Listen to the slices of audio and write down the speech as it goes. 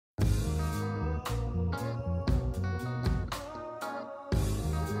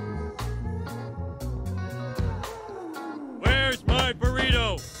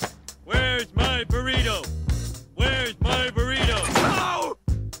burrito? Where's my burrito? Oh!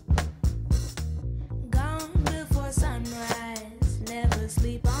 Gone before sunrise. Never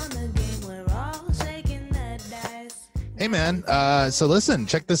sleep on the game. We're all shaking the dice. Hey, man. So listen,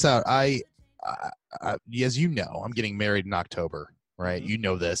 check this out. I as you know, I'm getting married in October, right? Mhm. You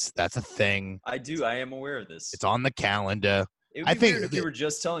know this. That's a thing. I do. I am aware of this. It's on the calendar. It would I be think weird if you were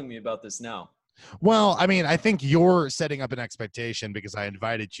just telling me about this now. Well, I mean, I think you're setting up an expectation because I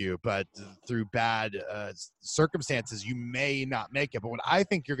invited you, but through bad circumstances, you may not make it. But what I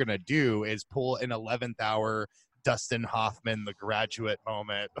think you're going to do is pull an 11th hour Dustin Hoffman, The Graduate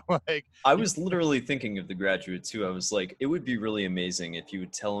moment. Like, I was literally thinking of The Graduate too. I was like, it would be really amazing if you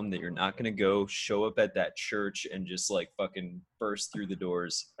would tell him that you're not going to go show up at that church and just like fucking burst through the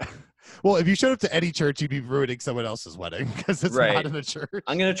doors. well, if you showed up to any church, you'd be ruining someone else's wedding because it's Right. not in a church.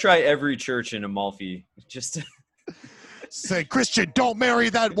 I'm going to try every church in Amalfi just to Say, Christian, don't marry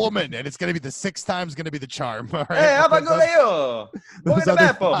that woman, and it's going to be the 6th time's going to be the charm. All right? Hey, Because abagoleo! those Voy other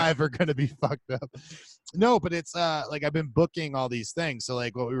de Beppo. 5 are going to be fucked up. No, but it's like I've been booking all these things. So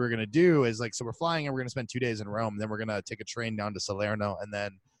like what we were going to do is like, so we're flying and we're going to spend 2 days in Rome. Then we're going to take a train down to Salerno and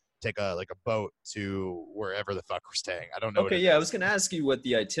then take a boat to wherever the fuck we're staying. I don't know. Okay, yeah, I was going to ask you what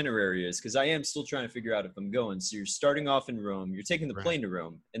the itinerary is because I am still trying to figure out if I'm going. So you're starting off in Rome, you're taking the Right. plane to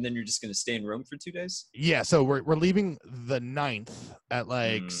Rome, and then you're just going to stay in Rome for 2 days? Yeah, so we're leaving the 9th at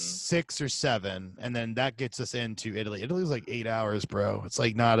like Hmm. 6 or 7, and then that gets us into Italy. Italy's like 8 hours, bro. It's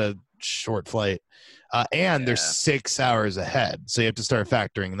like not a short flight, and they're Yeah. 6 hours ahead, so you have to start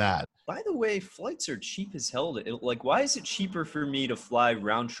factoring that. By the way, flights are cheap as hell. Like, why is it cheaper for me to fly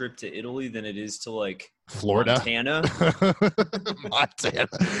round trip to Italy than it is to like Florida, Montana? Montana.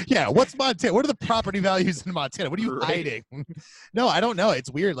 Yeah, what's Montana? What are the property values in Montana? What are you Right. hiding? No, I don't know. It's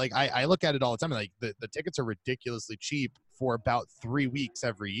weird. Like I look at it all the time. And like the tickets are ridiculously cheap for about 3 weeks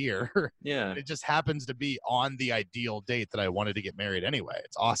every year. Yeah. It just happens to be on the ideal date that I wanted to get married anyway.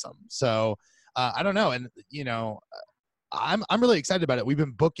 It's awesome. So I don't know. And you know, I'm really excited about it. We've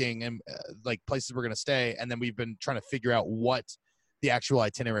been booking and like places we're going to stay. And then we've been trying to figure out what the actual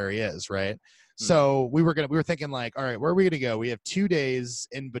itinerary is. Right. So we were thinking like, all right, where are we going to go? We have 2 days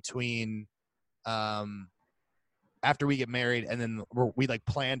in between, after we get married. And then we like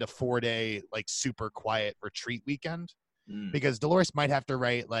planned a 4-day, like super quiet retreat weekend. Mm. Because Dolores might have to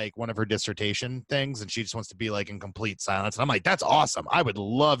write like one of her dissertation things and she just wants to be like in complete silence. And I'm like, that's awesome. I would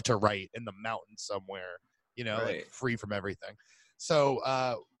love to write in the mountains somewhere, you know, like Right. free from everything. So,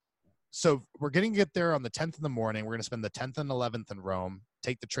 so we're going to get there on the 10th in the morning. We're going to spend the 10th and 11th in Rome,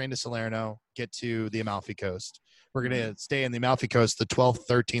 take the train to Salerno, get to the Amalfi Coast. We're going to stay in the Amalfi Coast the 12th,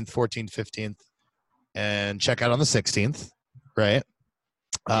 13th, 14th, 15th, and check out on the 16th, right?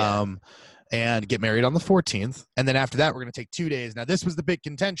 Yeah. And get married on the 14th. And then after that, we're going to take 2 days. Now, this was the big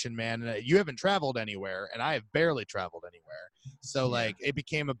contention, man. You haven't traveled anywhere, and I have barely traveled anywhere. So, Yeah. like, it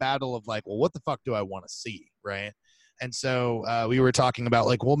became a battle of, like, well, what the fuck do I want to see, right? And so we were talking about,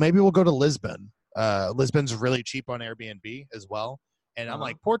 like, well, maybe we'll go to Lisbon. Lisbon's really cheap on Airbnb as well. And I'm Uh-huh.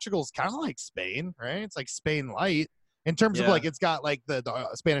 like, Portugal's kind of like Spain, right? It's like Spain light. In terms of Yeah. like, it's got like the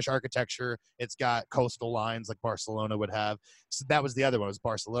Spanish architecture. It's got coastal lines like Barcelona would have. So that was the other one, was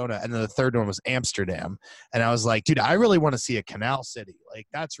Barcelona. And then the third one was Amsterdam. And I was like, dude, I really want to see a canal city. Like,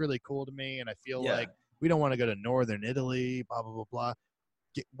 that's really cool to me. And I feel Yeah. like we don't want to go to northern Italy, blah, blah, blah, blah.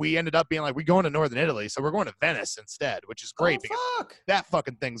 We ended up being like, we're going to northern Italy. So we're going to Venice instead, which is great because Oh, fuck. that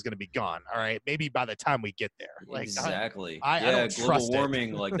fucking thing's going to be gone. All right. Maybe by the time we get there. Like, Exactly. I yeah, don't global trust it.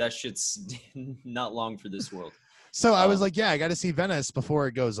 warming, like that shit's not long for this world. So I was like, yeah, I got to see Venice before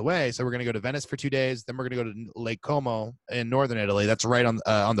it goes away. So we're going to go to Venice for 2 days. Then we're going to go to Lake Como in northern Italy. That's right on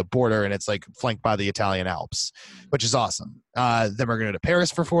the border, and it's like flanked by the Italian Alps, which is awesome. Then we're going to go to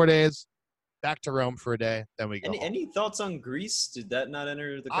Paris for 4 days, back to Rome for a day. Then we go home. Any thoughts on Greece? Did that not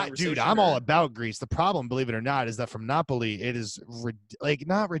enter the conversation? Dude, I'm all or- about Greece. The problem, believe it or not, is that from Napoli, it is like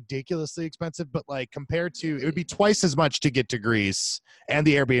not ridiculously expensive, but like compared to, it would be twice as much to get to Greece, and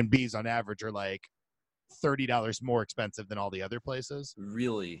the Airbnbs on average are like $30 more expensive than all the other places.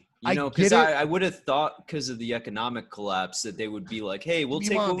 Really? I You know, get because it. I would have thought because of the economic collapse that they would be like, hey, we'll We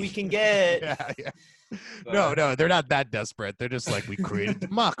take what want- we can get. Yeah. No, they're not that desperate. They're just like, we created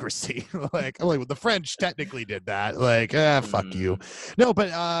democracy. like the French technically did that. Like, fuck you. No, but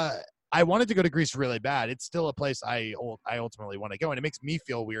I wanted to go to Greece really bad. It's still a place I ultimately want to go, and it makes me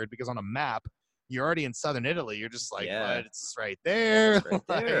feel weird because on a map, you're already in southern Italy. You're just like, Yeah. but it's right there. It's right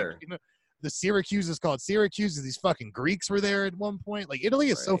Like, there. you know, the Syracuse is called Syracuse. These fucking Greeks were there at one point. Like, Italy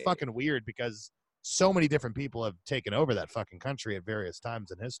is so Right. fucking weird because so many different people have taken over that fucking country at various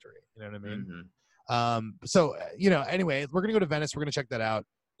times in history. You know what I mean? Mhm. So, you know, anyway, we're going to go to Venice. We're going to check that out.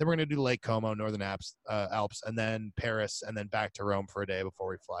 Then we're gonna do Lake Como, Northern Alps, and then Paris, and then back to Rome for a day before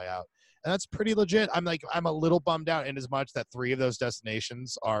we fly out. And that's pretty legit. I'm a little bummed out in as much that 4 of those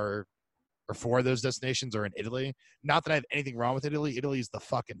destinations are in Italy. Not that I have anything wrong with Italy. Italy's the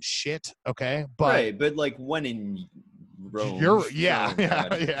fucking shit. Okay, but right, but like when in Rome, yeah.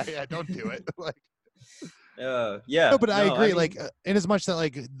 Don't do it. Like, yeah. no, but I agree. mean, Like, in as much that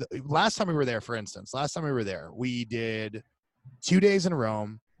like last time we were there, we did 2 days in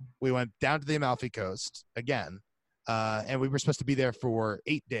Rome. We went down to the Amalfi Coast again, and we were supposed to be there for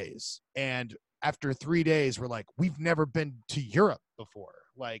 8 days. And after 3 days, we're like, we've never been to Europe before.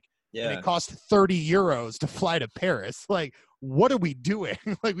 Like, and yeah, it cost 30 euros to fly to Paris. Like, what are we doing?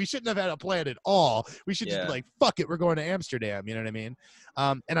 Like, we shouldn't have had a plan at all. We should just be like, fuck it, we're going to Amsterdam. You know what I mean?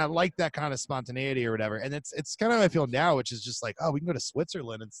 And I like that kind of spontaneity or whatever. And it's kind of how I feel now, which is just like, oh, we can go to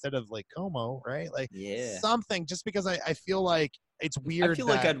Switzerland instead of like Como, right? Like, something, just because I feel like it's weird. I feel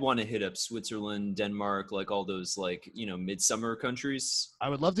like I'd want to hit up Switzerland, Denmark, like all those like, midsummer countries. I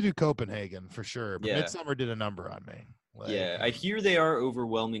would love to do Copenhagen for sure, but Midsummer did a number on me. Like, yeah, I hear they are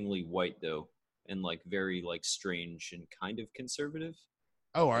overwhelmingly white though, and like very like strange and kind of conservative.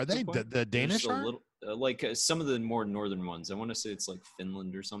 Oh, are they? The Danish are? Like some of the more northern ones. I want to say it's like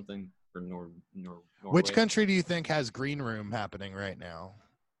Finland or something, or Norway. Which country do you think has green room happening right now?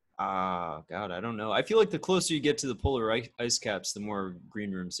 God, I don't know. I feel like the closer you get to the polar ice caps, the more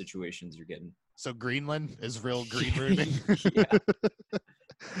green room situations you're getting. So Greenland is real green rooming. Yeah.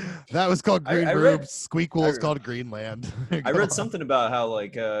 That was called Green Room. Squeakquel is called Greenland. I read something about how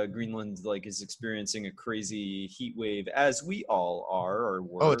like Greenland like is experiencing a crazy heat wave, as we all are or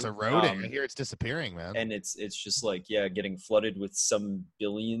were. Oh, it's eroding. I hear it's disappearing, man. And it's just like getting flooded with some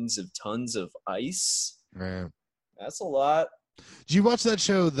billions of tons of ice. Right. That's a lot. Did you watch that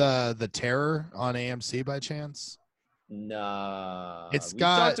show, The Terror, on AMC by chance? Nah, we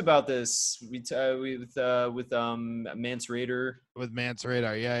talked about this. With Mance Raider. With Mance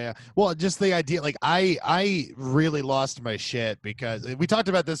Radar, yeah. Well, just the idea, like I really lost my shit because we talked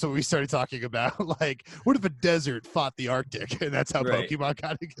about this when we started talking about like, what if a desert fought the Arctic, and that's how Pokemon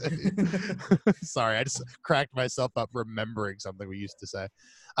got it. Sorry, I just cracked myself up remembering something we used to say.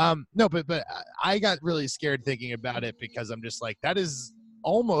 No, but I got really scared thinking about it because I'm just like, that is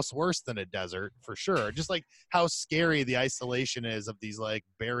almost worse than a desert for sure. Just like how scary the isolation is of these like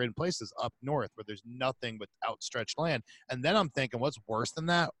barren places up north where there's nothing but outstretched land. And then I'm thinking, what's worse than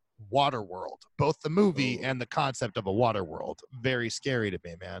that? Waterworld. Both the movie and the concept of a water world. Very scary to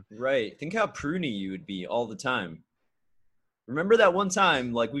me, man. Right. Think how pruny you would be all the time. Remember that one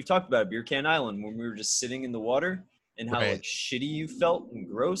time, like we've talked about Beer Can Island, when we were just sitting in the water and how like shitty you felt and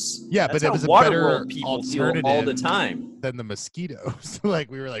gross? Yeah, that's but it was a better alternative all the time than the mosquitoes.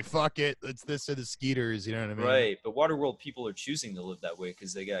 Like we were like, fuck it, it's this or the skeeters, you know what I mean? Right, but Waterworld people are choosing to live that way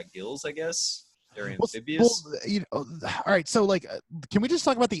because they got gills, I guess. They're amphibious. All right, so like, can we just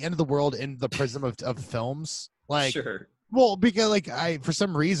talk about the end of the world in the prism of films? Like, sure. Well, because like for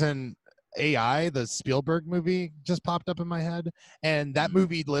some reason, AI, the Spielberg movie, just popped up in my head, and that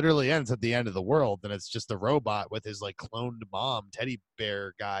movie literally ends at the end of the world, and it's just a robot with his like cloned mom teddy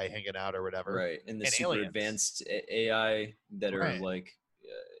bear guy hanging out or whatever. Right, and the super aliens. Advanced AI that are like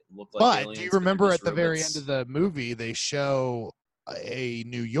look like. But aliens, do you remember at the robots. very end of the movie they show a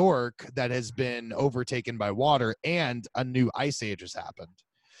New York that has been overtaken by water and a new ice age has happened?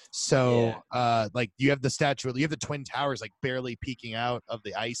 So, like you have the Twin Towers like barely peeking out of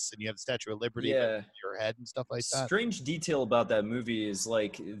the ice, and you have the Statue of Liberty in your head and stuff like that. Strange detail about that movie is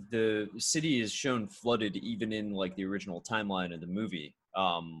like the city is shown flooded even in like the original timeline of the movie.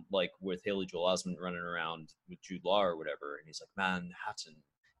 Like with Haley Joel Osment running around with Jude Law or whatever, and he's like Manhattan,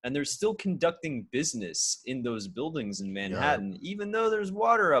 and they're still conducting business in those buildings in Manhattan, even though there's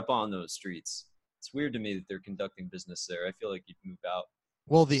water up on those streets. It's weird to me that they're conducting business there. I feel like you'd move out.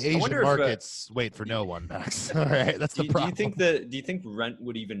 Well, the Asian markets wait for no one, Max. All right, that's the problem. Do you think rent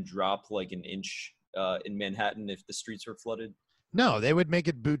would even drop like an inch in Manhattan if the streets were flooded? No, they would make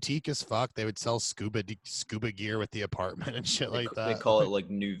it boutique as fuck. They would sell scuba gear with the apartment and shit like that. They call it like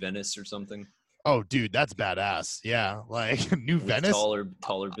New Venice or something. Oh, dude, that's badass. Yeah, like New Venice.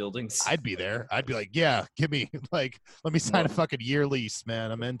 Taller buildings. I'd be there. I'd be like, yeah, give me let me sign a fucking year lease,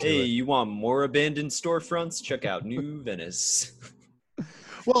 man. I'm into it. Hey, you want more abandoned storefronts? Check out New Venice.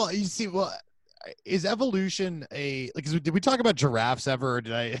 Well, you see, is evolution did we talk about giraffes ever, or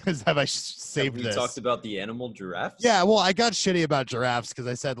have I saved this? We talked about the animal giraffes? Yeah, well, I got shitty about giraffes because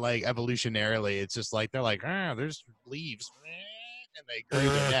I said, like, evolutionarily, it's just like, they're like, there's leaves, and they grew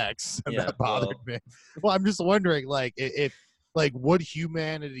their necks, and that bothered me. Well, I'm just wondering, like, if like, would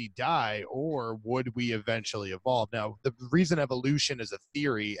humanity die or would we eventually evolve? Now, the reason evolution is a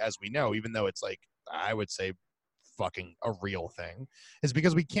theory, as we know, even though it's like, I would say fucking a real thing, is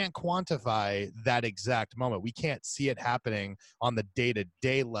because we can't quantify that exact moment. We can't see it happening on the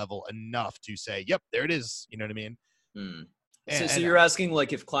day-to-day level enough to say, yep, there it is. You know what I mean? Hmm. And, So you're asking,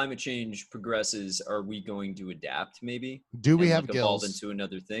 like, if climate change progresses, are we going to adapt maybe? do we And, have like, evolve gills? into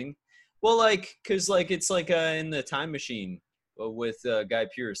another thing? Well, like, because, like, it's like in the Time Machine with Guy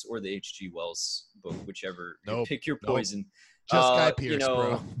Pearce or the H.G. Wells book, whichever. Nope, Pick your nope. poison. Just Guy You Pearce, know,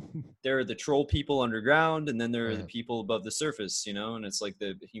 bro. there are the troll people underground, and then there are the Right. people above the surface, you know, and it's like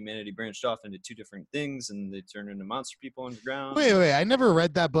the humanity branched off into two different things, and they turn into monster people underground. Wait, I never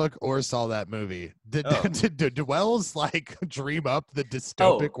read that book or saw that movie. Did, Oh. did Wells like dream up the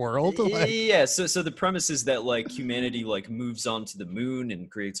dystopic world? Like, Yeah, so the premise is that, like, humanity, like, moves onto the moon and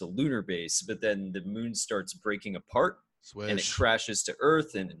creates a lunar base, but then the moon starts breaking apart and it swish. crashes to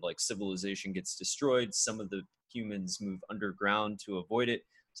Earth, and, like, civilization gets destroyed. Some of the humans move underground to avoid it.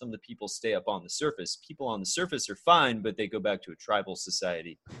 Some of the people stay up on the surface. People on the surface are fine, but they go back to a tribal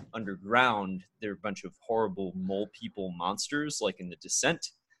society. Underground, they're a bunch of horrible mole people monsters, like in The Descent,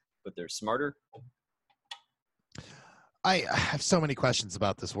 but they're smarter. I have so many questions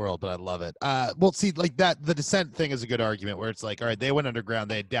about this world, but I love it. Well, see, like that, the Descent thing is a good argument where it's like, all right, they went underground,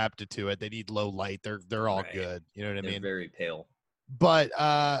 they adapted to it, they need low light, they're all Right. good. You know what I They're mean? very pale. But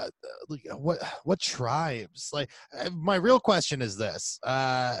like, what tribes? Like, my real question is this: did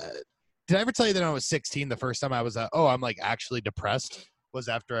I ever tell you that when I was 16, the first time I was, I'm like actually depressed, was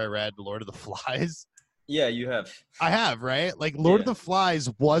after I read Lord of the Flies. Yeah, you have. I have, right? Like, Lord of Yeah. the Flies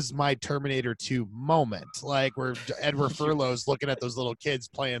was my Terminator 2 moment. Like, where Edward Furlow's looking at those little kids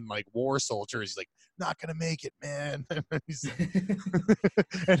playing like war soldiers. He's like, not gonna make it, man.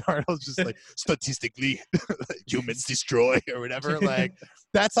 And Arnold's just like, statistically, humans destroy or whatever. Like,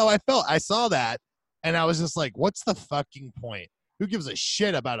 that's how I felt. I saw that, and I was just like, what's the fucking point? Who gives a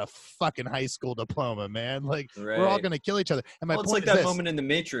shit about a fucking high school diploma, man? Like, we're all Right. gonna kill each other. And my Well, it's point like is that this. moment in The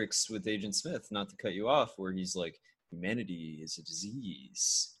Matrix with Agent Smith, not to cut you off, where he's like, humanity is a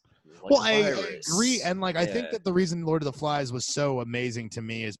disease. Like Well, a I virus. agree, and like I think Yeah. that the reason Lord of the Flies was so amazing to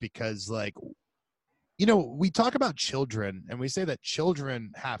me is because, like, you know, we talk about children and we say that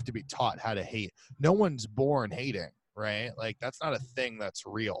children have to be taught how to hate. No one's born hating, right? Like, that's not a thing that's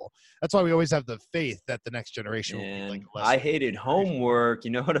real. That's why we always have the faith that the next generation will be like And less. I hated homework. You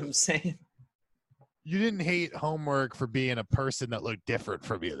know what I'm saying? You didn't hate homework for being a person that looked different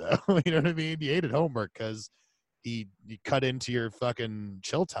from you, though. You know what I mean? You hated homework because you cut into your fucking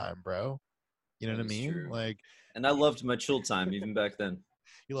chill time, bro. You know That what I is mean? true. Like, And I loved my chill time even back then.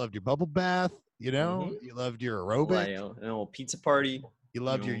 you loved your bubble bath, you know? Mhm. You loved your Like, aerobic. an old pizza party, You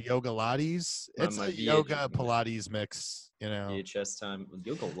loved your know, yoga lattes. It's my a VH yoga Pilates mix, you know? VHS time with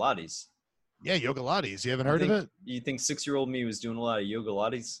yoga lattes. Yeah, yoga lattes. You haven't You heard of think- it? You think 6-year-old me was doing a lot of yoga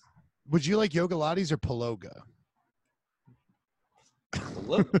lattes? Would you like yoga lattes or Paloga?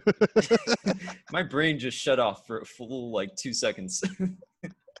 Hello? My brain just shut off for a full, like, 2 seconds.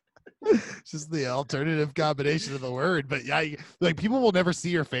 Just the alternative combination of the word. But yeah, like, people will never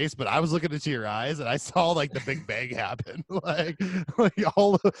see your face, but I was looking into your eyes and I saw like the Big Bang happen. like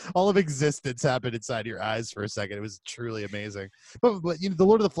all of existence happened inside your eyes for a second. It was truly amazing. But you know, the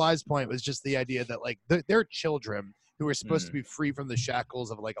Lord of the Flies point was just the idea that like they're children who are supposed to be free from the shackles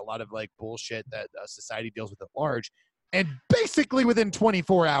of like a lot of like bullshit that society deals with at large. And basically within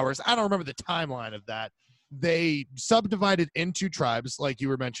 24 hours, I don't remember the timeline of that, they subdivided into tribes, like you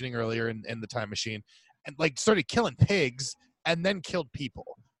were mentioning earlier in the Time Machine, and like started killing pigs and then killed people.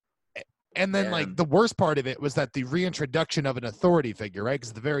 And then like Damn. the worst part of it was that the reintroduction of an authority figure, right?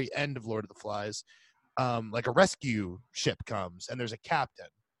 Because at the very end of Lord of the Flies, like a rescue ship comes and there's a captain.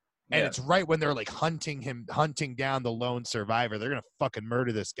 And Yeah. it's right when they're like hunting down the lone survivor. They're going to fucking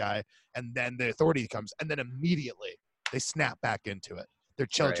murder this guy. And then the authority comes and then immediately they snap back into it. They're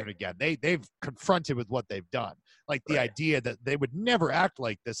children again. They've confronted with what they've done. Like the Right. idea that they would never act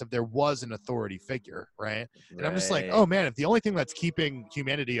like this if there was an authority figure, right? And I'm just like, Right. oh man, if the only thing that's keeping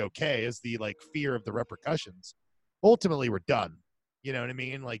humanity okay is the like fear of the repercussions, ultimately we're done. You know what I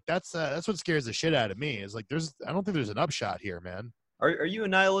mean? Like that's what scares the shit out of me. Is like I don't think there's an upshot here, man. Are you a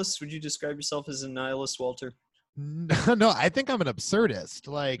nihilist? Would you describe yourself as a nihilist, Walter? No, I think I'm an absurdist.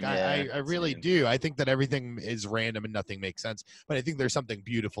 Like Yeah, I really same. do. I think that everything is random and nothing makes sense. But I think there's something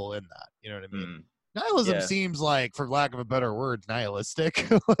beautiful in that. You know what I mean? Mm. Nihilism Yeah. seems like, for lack of a better word, nihilistic.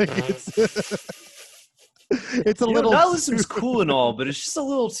 Like it's It's a You know, little. nihilism's too- cool and all, but it's just a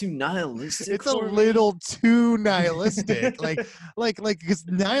little too nihilistic. It's a for me. little too nihilistic. Because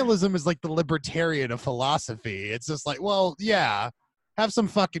nihilism is like the libertarian of philosophy. It's just like, well, yeah, have some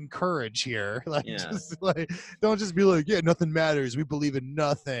fucking courage here. Like, Yeah. just like, don't just be like, yeah, nothing matters. We believe in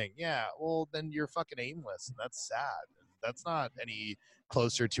nothing. Yeah, well, then you're fucking aimless, and that's sad. That's not any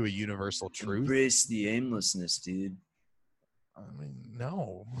closer to a universal truth. Embrace the aimlessness, dude. I mean,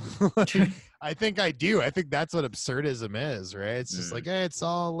 no. I think I do. I think that's what absurdism is, right? It's just like, hey, it's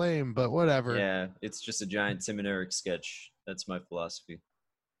all lame, but whatever. Yeah, it's just a giant Tim and Eric sketch. That's my philosophy.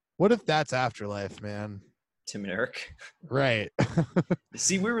 What if that's afterlife, man? Tim and Eric. Right.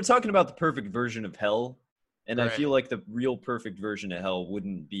 See, we were talking about the perfect version of hell, and I Right. feel like the real perfect version of hell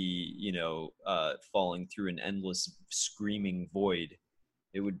wouldn't be, falling through an endless screaming void.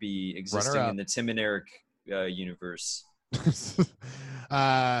 It would be existing up. in the Tim and Eric universe.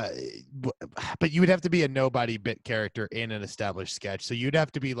 But you would have to be a nobody bit character in an established sketch. So you'd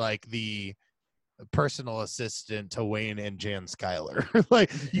have to be like the personal assistant to Wayne and Jan Schuyler.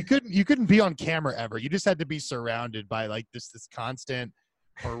 Like you couldn't be on camera ever. You just had to be surrounded by like this constant,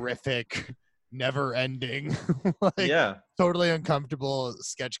 horrific, never ending, like Yeah. totally uncomfortable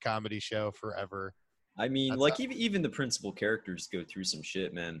sketch comedy show forever. I mean, That's like even the principal characters go through some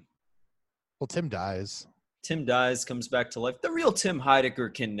shit, man. Well, Tim dies. Tim dies, comes back to life. The real Tim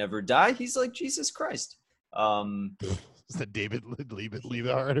Heidecker can never die. He's like Jesus Christ. Is that David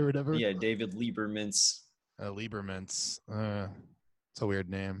Liebehart or whatever? Yeah, David Liebermans. Liebermans. It's a weird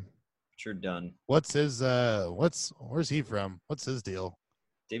name. Sure done. What's his where's he from? What's his deal?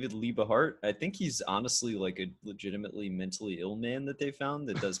 David Liebehart. I think he's honestly like a legitimately mentally ill man that they found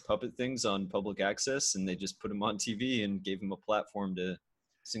that does puppet things on public access, and they just put him on TV and gave him a platform to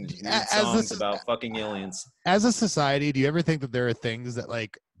sing these weird songs about fucking aliens. As a society, do you ever think that there are things that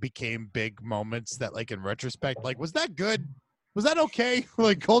like became big moments that like in retrospect, like was that good? Was that okay?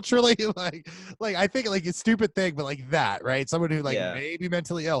 Like culturally, like I think like a stupid thing, but like that, right? Someone who like Yeah. maybe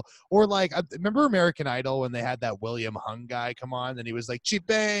mentally ill, or like I remember American Idol when they had that William Hung guy come on, and he was like cheap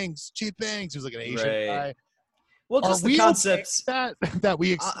bangs. He was like an Asian Right. guy. Well, Are just we the okay concepts. with that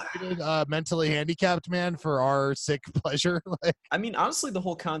we exploited a mentally handicapped man for our sick pleasure? Like, I mean, honestly, the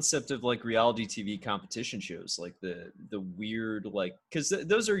whole concept of like reality TV competition shows, like the weird, like, because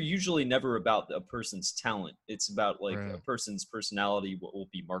those are usually never about a person's talent. It's about like a Right. person's personality, what will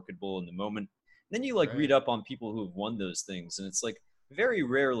be marketable in the moment. Then you like Right. read up on people who have won those things, and it's like very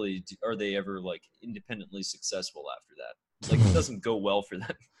rarely are they ever like independently successful after that. Like it doesn't go well for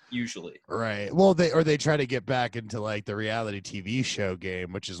them usually. right. Well, they try to get back into like the reality TV show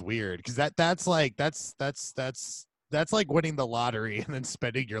game, which is weird because that's like winning the lottery and then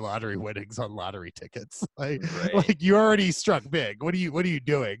spending your lottery winnings on lottery tickets. Like, Right. like you already struck big. What are you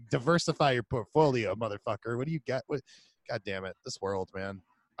doing? Diversify your portfolio, motherfucker. What do you got? What? God damn it, this world, man.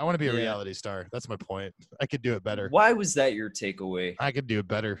 I want to be a Yeah. reality star. That's my point. I could do it better. Why was that your takeaway? I could do it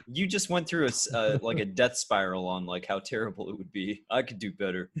better. You just went through like a death spiral on like how terrible it would be. I could do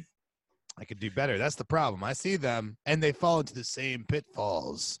better. I could do better. That's the problem. I see them and they fall into the same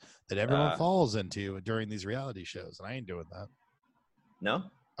pitfalls that everyone falls into during these reality shows. And I ain't doing that. No,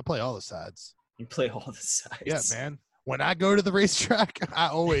 I play all the sides. you play all the sides. Yeah, man. When I go to the racetrack, I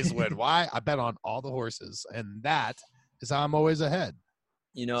always win. Why? I bet on all the horses. And that is how I'm always ahead.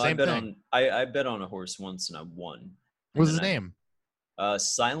 You know, Same thing. I bet on a horse once and I won. What's his And then name?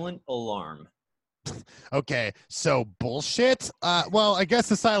 Silent Alarm. Okay, so bullshit. Well, I guess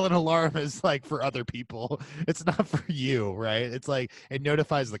the silent alarm is like for other people. It's not for you, right? It's like it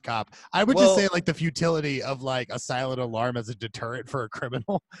notifies the cop. I would just Well- say like the futility of like a silent alarm as a deterrent for a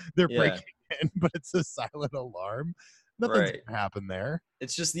criminal. They're Yeah. breaking in, but it's a silent alarm. Nothing's Right. gonna happen there.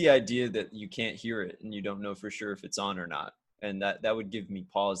 It's just the idea that you can't hear it and you don't know for sure if it's on or not. And that would give me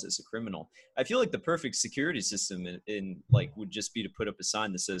pause as a criminal. I feel like the perfect security system in like would just be to put up a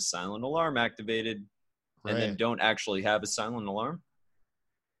sign that says silent alarm activated and then Right. don't actually have a silent alarm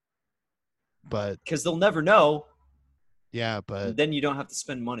But because they'll never know. yeah, but And then you don't have to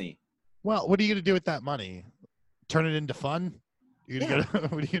spend money. well, what are you gonna do with that money? Turn it into fun? You're gonna go to,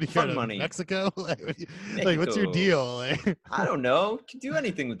 what are you gonna Fun go to money. Mexico? Like, what's your Mexico. deal? Like, I don't know. You can do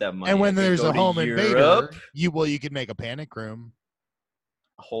anything with that money. and I when could there's go a to home invader, Europe, you can make a panic room.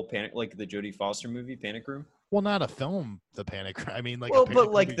 a whole panic, like the Jodie Foster movie, Panic Room. Well, not a film, the panic room. I mean, like, Well, a panic but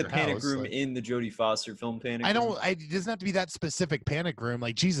room like in the your Panic house, Room like- in the Jodie Foster film Panic I Room. don't. It doesn't have to be that specific panic room.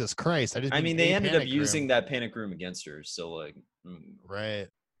 Like Jesus Christ! I mean, they ended up using that Panic Room against her. So like, right.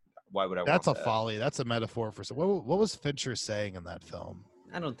 why would I? That's a want that? folly. That's a metaphor for. What was Fincher saying in that film?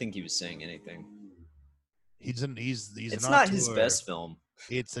 I don't think he was saying anything. He's It's an not his auteur. best film.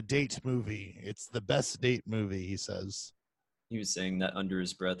 It's a date movie. It's the best date movie, he says. He was saying that under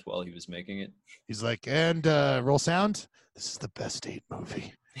his breath while he was making it. He's like, and roll sound. This is the best date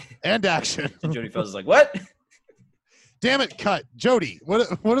movie. And action. And Jodie Foster's like, what? Damn it, cut. Jody, what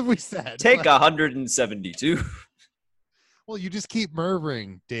have we said? Take 172. Well, you just keep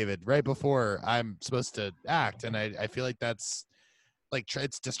murmuring, David, right before I'm supposed to act. And I feel like that's like,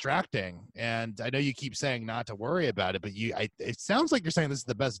 it's distracting. And I know you keep saying not to worry about it, but it sounds like you're saying this is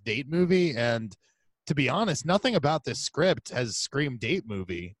the best date movie. And to be honest, nothing about this script has screamed date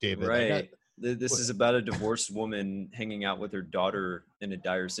movie, David. Right. This is about a divorced woman hanging out with her daughter in a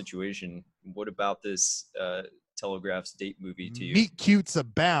dire situation. What about this telegraphs date movie to you? Meet cutes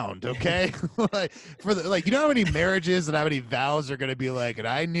abound, okay? Like you know how many marriages and how many vows are going to be like, and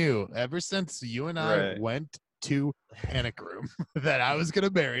I knew ever since you and I went to Panic Room that I was going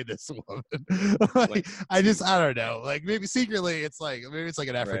to marry this woman. I don't know. Like maybe secretly it's like, maybe it's like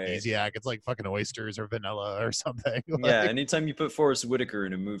an aphrodisiac. Right. It's like fucking oysters or vanilla or something. Yeah, anytime you put Forrest Whitaker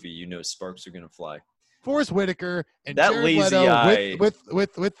in a movie, you know sparks are going to fly. Forrest Whitaker and that Jared lazy Leto eye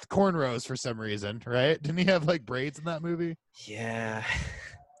with cornrows for some reason, right? Didn't he have like braids in that movie? Yeah.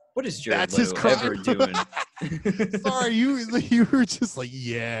 What is Jared That's his Leto crime. ever doing? Sorry, you were just like,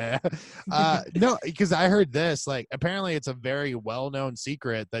 yeah. No, because I heard this. Like, apparently, it's a very well-known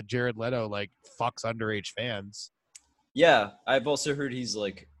secret that Jared Leto like fucks underage fans. Yeah, I've also heard he's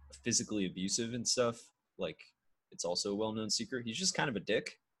like physically abusive and stuff. Like, it's also a well-known secret. He's just kind of a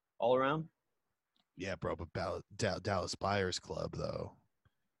dick all around. Yeah, bro, but Dallas Buyers Club though.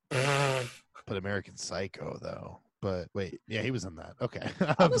 But American Psycho though. But wait, yeah, he was in that. Okay.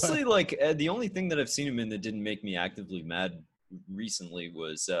 Honestly, like the only thing that I've seen him in that didn't make me actively mad recently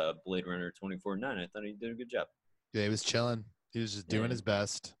was Blade Runner 2049. I thought he did a good job. Yeah, he was chilling. He was just doing his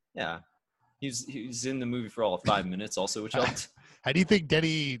best. Yeah. He's in the movie for all of 5 minutes also, which helped. How do you think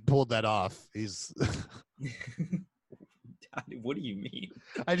Denny pulled that off? He's What do you mean?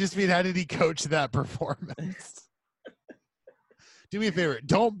 I just mean, how did he coach that performance? Do me a favor.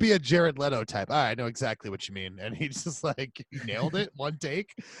 Don't be a Jared Leto type. I know exactly what you mean. And he's just like, he nailed it one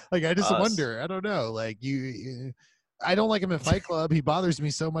take. Like, I just wonder. I don't know. Like, I don't like him in Fight Club. He bothers me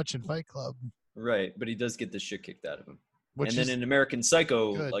so much in Fight Club. Right. But he does get the shit kicked out of him. Which and then in American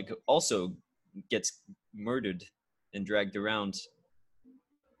Psycho, good. like, also gets murdered and dragged around.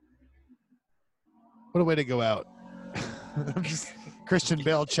 What a way to go out. Just Christian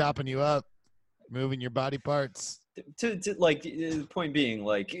Bale chopping you up, moving your body parts. To like, the point being,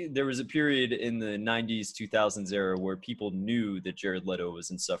 like, there was a period in the 90s, 2000s era where people knew that Jared Leto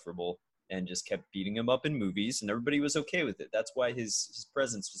was insufferable and just kept beating him up in movies, and everybody was okay with it. That's why his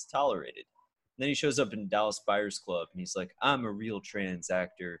presence was tolerated. And then he shows up in Dallas Buyers Club, and he's like, I'm a real trans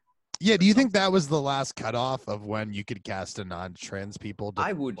actor. Yeah, do you think that was the last cutoff of when you could cast a non-trans people?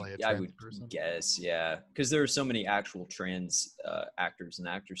 I would guess, yeah, because there are so many actual trans actors and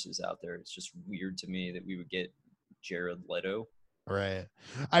actresses out there. It's just weird to me that we would get Jared Leto. Right.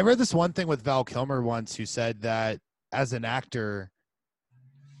 I read this one thing with Val Kilmer once, who said that as an actor,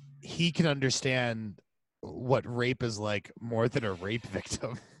 he can understand what rape is like more than a rape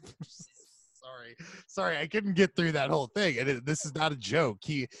victim. Sorry, I couldn't get through that whole thing. And this is not a joke.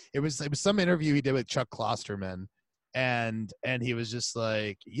 It was some interview he did with Chuck Klosterman, and he was just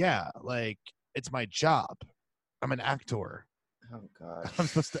like, yeah, like, it's my job. I'm an actor. Oh God. I'm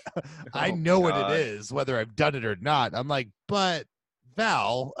supposed to. I know what it is, whether I've done it or not. I'm like, but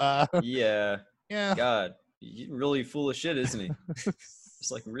Val. Yeah. Yeah. God, he's really full of shit, isn't he? It's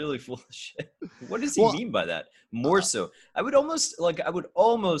like really full of shit. What does he mean by that? More so, I would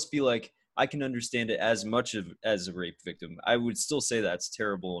almost be like, I can understand it as much as a rape victim. I would still say that's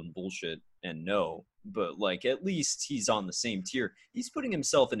terrible and bullshit and no, but like, at least he's on the same tier. He's putting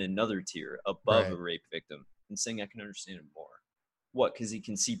himself in another tier above a rape victim and saying I can understand it more. What? Because he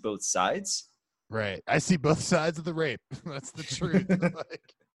can see both sides? Right. I see both sides of the rape. That's the truth.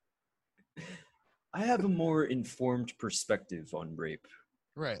 Like, I have a more informed perspective on rape.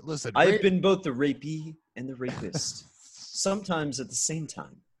 Right. Listen, I've been both the rapee and the rapist, sometimes at the same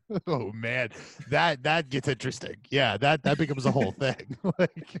time. Oh man, that gets interesting. Yeah, that becomes a whole thing.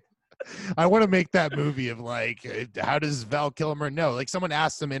 Like, I want to make that movie of like, how does Val Kilmer know? Like, someone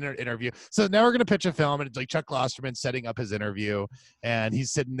asked him in an interview. So now we're gonna pitch a film, and it's like Chuck Klosterman setting up his interview, and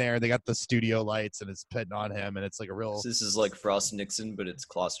he's sitting there. They got the studio lights, and it's pitting on him, and it's like a real. So this is like Frost Nixon, but it's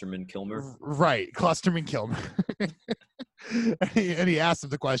Klosterman Kilmer. Right, Klosterman Kilmer. and he asked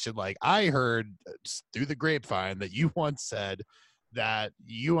him the question, like, I heard through the grapevine that you once said that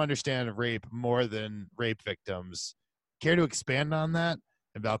you understand rape more than rape victims. Care to expand on that?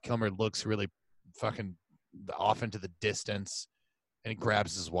 And Val Kilmer looks really fucking off into the distance, and he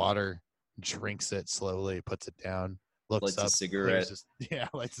grabs his water, drinks it slowly, puts it down, looks Lights a up. cigarette. Just, yeah,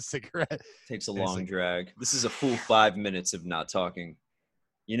 lights a cigarette. Takes a And it's long like- drag. This is a full 5 minutes of not talking.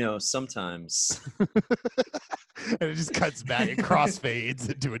 You know, sometimes And it just cuts back and crossfades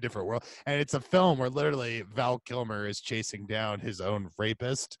into a different world. And it's a film where literally Val Kilmer is chasing down his own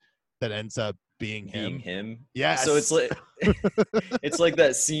rapist that ends up being him. being him. Yes. So it's like it's like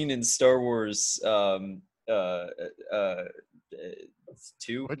that scene in Star Wars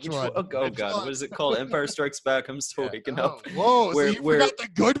 2. Which one? Oh, Which god, one? what is it called? Empire Strikes Back. I'm still waking up. Oh, whoa, Where- so you where- forgot the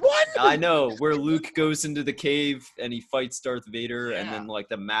good one? I know, where Luke goes into the cave and he fights Darth Vader, and Yeah. then like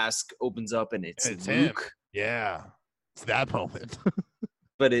the mask opens up and it's, And it's him. Luke. Yeah. It's that moment.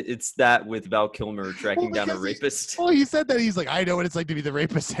 But it's that with Val Kilmer tracking down a because he- rapist. Well, he said that he's like, I know what it's like to be the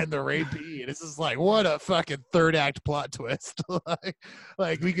rapist and the rapee. And it's just like, what a fucking third act plot twist.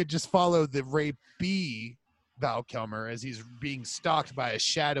 like we could just follow the rapee Val Kilmer as he's being stalked by a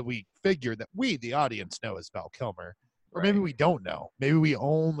shadowy figure that we, the audience, know as Val Kilmer. Or maybe Right. we don't know. Maybe we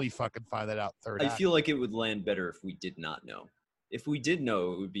only fucking find that out third I act. feel like it would land better if we did not know. If we did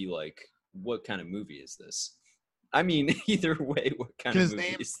know, it would be like, what kind of movie is this? I mean, either way, what kind Can of his movie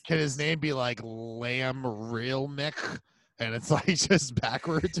name is can his name be like Lamb Real Mick? And it's like just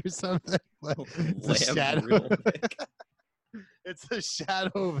backwards or something. Like, it's a Lamb shadow. Real Mick? It's a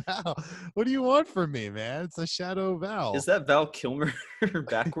shadow Val. What do you want from me, man? It's a shadow Val. Is that Val Kilmer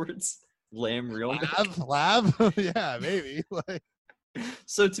backwards? Lamb Real Mick? Lab? Yeah, maybe. Like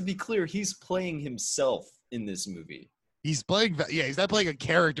So to be clear, he's playing himself in this movie. he's playing. Yeah, he's not playing a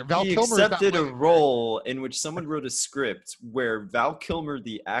character. Val He Kilmer is not accepted a playing role in which someone wrote a script where Val Kilmer,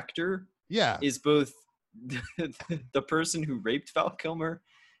 the actor, Yeah, is both the person who raped Val Kilmer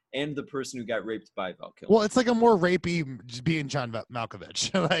and the person who got raped by Val Kilmer. well, it's like a more rapey being John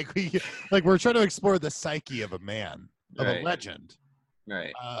Malkovich. like we're trying to explore the psyche of a man, of a Right. legend.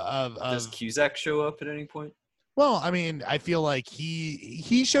 Right. Of Does Cusack show up at any point? well, I mean, I feel like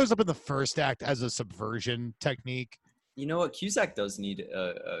he shows up in the first act as a subversion technique. You know what? Cusack does need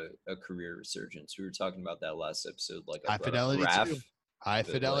a career resurgence. We were talking about that last episode. Like High I brought up Fidelity Raph. too. High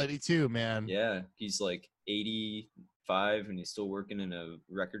but, Fidelity too, man. Yeah, he's like 85 and he's still working in a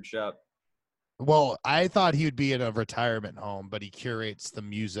record shop. Well, I thought he would be in a retirement home, but he curates the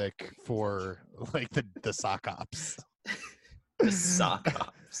music for like the sock ops. The sock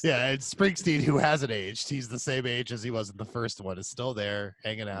ops. Yeah, and Springsteen, who hasn't aged, he's the same age as he was in the first one, is still there,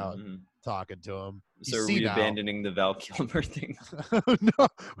 hanging out, Mhm. talking to him. So You are see we now. abandoning the Val Kilmer thing? No,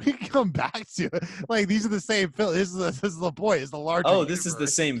 we can come back to it. Like these are the same film. This is the point. It's the larger. Oh, this is the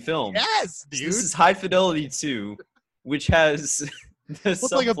universe. same film. Yes, So dude. this is High Fidelity 2, which has the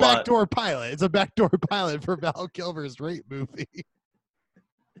It's like a subplot- backdoor pilot. It's a backdoor pilot for Val Kilmer's rape movie.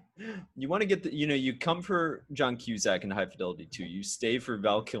 You want to get the, you come for John Cusack in High Fidelity 2. You stay for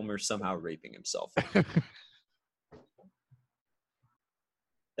Val Kilmer somehow raping himself.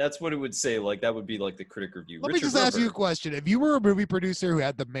 That's what it would say. Like that would be like the critic review. Let me Richard just ask you a Roeper. question. If you were a movie producer who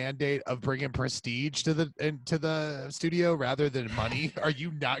had the mandate of bringing prestige to the studio rather than money, are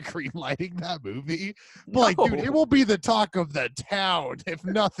you not greenlighting that movie? Like, dude, it No. will be the talk of the town, if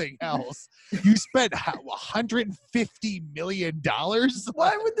nothing else. You spent $150 million.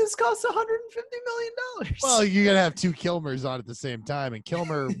 Why would this cost $150 million? Well, you're gonna have two Kilmers on at the same time, and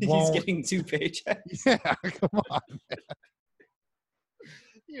Kilmer He's won't. getting 2 paychecks. Yeah, come on, man.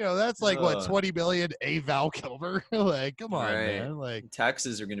 You know, that's like what, Ugh. 20 million a Val Kilmer? Like, come on, Right. man. Like,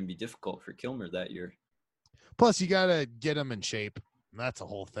 Taxes are going to be difficult for Kilmer that year. plus you gotta get him in shape. That's a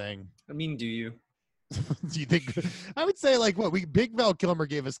whole thing. I mean, do you? Do you think? I would say like what Big Val Kilmer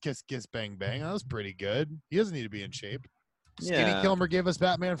gave us Kiss Kiss Bang Bang. That was pretty good. He doesn't need to be in shape. Skinny Yeah. Kilmer gave us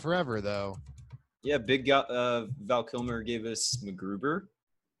Batman Forever though. Yeah, Val Kilmer gave us MacGruber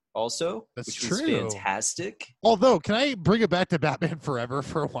also, That's which was true. fantastic. Although, can I bring it back to Batman Forever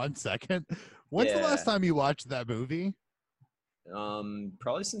for 1 second? When's the last Yeah. time you watched that movie?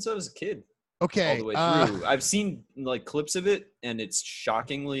 Probably since I was a kid, Okay, all the way uh, through. I've seen like clips of it, and it's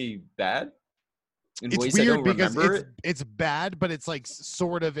shockingly bad in it's ways I weird don't because remember it. it's bad, but it's like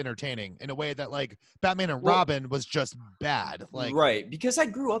sort of entertaining in a way that like Batman and Well- Robin was just bad. Like, Right, because I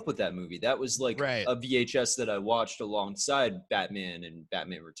grew up with that movie. That was like Right. a VHS that I watched alongside Batman and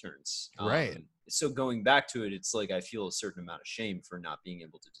Batman Returns. Right. So going back to it, it's like I feel a certain amount of shame for not being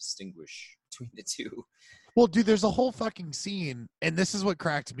able to distinguish between the two. well, dude, there's a whole fucking scene, and this is what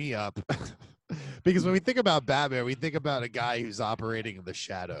cracked me up. Because when we think about Batman, we think about a guy who's operating in the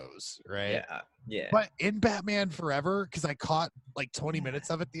shadows, right? Yeah, yeah. But in Batman Forever, because I caught like 20 minutes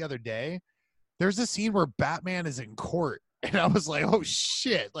of it the other day, there's a scene where Batman is in court And I was like, oh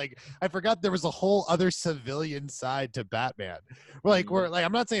shit. Like I forgot there was a whole other civilian side to Batman. We're like,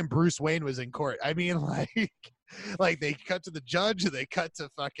 I'm not saying Bruce Wayne was in court. I mean like they cut to the judge and they cut to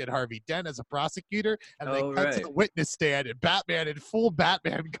fucking Harvey Dent as a prosecutor and they cut to the witness stand and Batman in full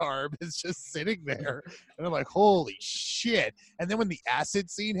Batman garb is just sitting there. And I'm like, holy shit. And then when the acid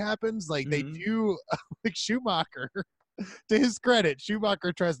scene happens, like they do like Schumacher. To his credit,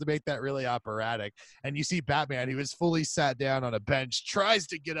 Schumacher tries to make that really operatic. And you see Batman, who is fully sat down on a bench, tries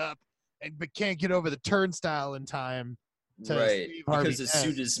to get up but can't get over the turnstile in time to save Harvey because his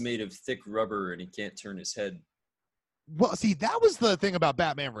suit is made of thick rubber and he can't turn his head. Well, see, that was the thing about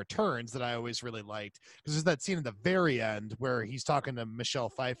Batman Returns that I always really liked, because there's that scene at the very end where he's talking to Michelle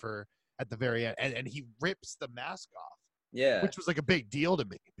Pfeiffer at the very end, and he rips the mask off. Yeah. Which was like a big deal to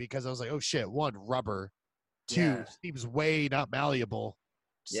me, because I was like, oh shit, one, rubber. Two, Yeah. seems way not malleable.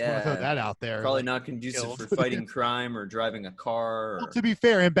 Just want to Yeah. throw that out there. Probably like, not conducive killed. for fighting crime or driving a car. Well, to be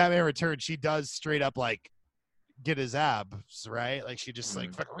fair, in Batman Returns, she does straight up like get his abs, right? Like she just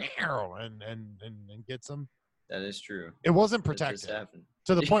like fucking and gets him. That is true. It wasn't That just protected happened.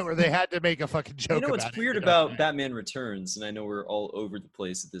 to the point where they had to make a fucking joke. You know what's about weird it, about Batman Returns, and I know we're all over the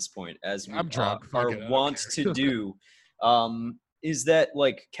place at this point, as we I'm drunk. Fuck are it, I don't wont care. to do, is that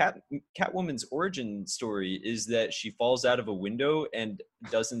like Catwoman's origin story is that she falls out of a window and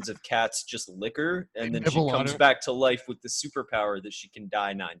dozens of cats just lick her, and then she nibble on comes her. back to life with the superpower that she can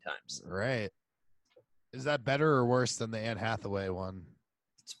die 9 times. Right. Is that better or worse than the Anne Hathaway one?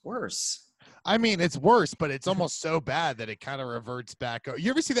 It's worse. I mean, it's worse, but it's almost so bad that it kind of reverts back. You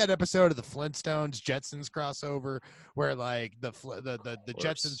ever see that episode of the Flintstones Jetsons crossover where like the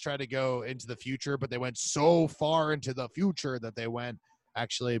Jetsons try to go into the future, but they went so far into the future that they went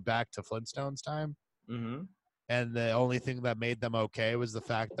actually back to Flintstones time? Mm-hmm. And the only thing that made them okay was the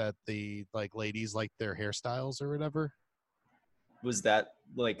fact that the like ladies liked their hairstyles or whatever. Was that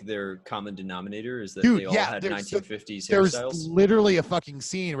like their common denominator? Is that Dude, they all yeah, had there's 1950s There's hairstyles? literally a fucking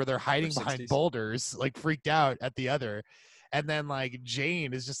scene where they're hiding Or behind 60s. boulders, like freaked out at the other. And then like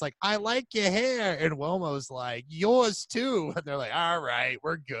Jane is just like, I like your hair. And Wilma's like, yours too. And they're like, all right,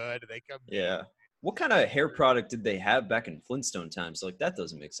 we're good. And they come. Yeah. What kind of hair product did they have back in Flintstone times? Like that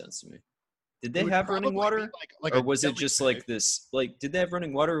doesn't make sense to me. Did they It would have running probably be water? like Or a was it jellyfish. just like this? Like, did they have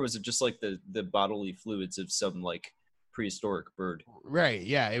running water, or was it just like the bodily fluids of some like prehistoric bird? Right.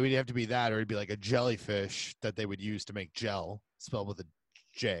 Yeah. It would have to be that, or it'd be like a jellyfish that they would use to make gel, spelled with a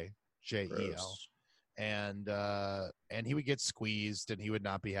J, J-E-L. Gross. And he would get squeezed and he would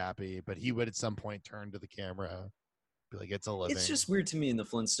not be happy, but he would at some point turn to the camera, be like, it's a living. It's just weird to me in the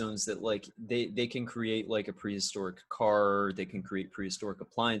Flintstones that like they can create like a prehistoric car, they can create prehistoric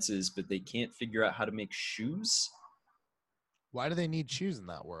appliances, but they can't figure out how to make shoes Why do they need shoes in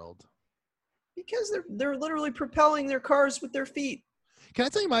that world? because they're literally propelling their cars with their feet. Can I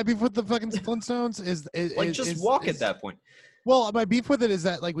tell you my beef with the fucking Flintstones Like just walk at that point. Well, my beef with it is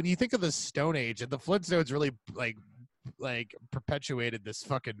that like when you think of the Stone Age, and the Flintstones really like perpetuated this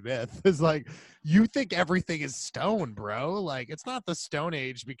fucking myth, is like you think everything is stone, bro. Like it's not the Stone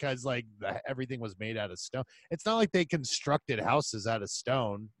Age because like everything was made out of stone. It's not like they constructed houses out of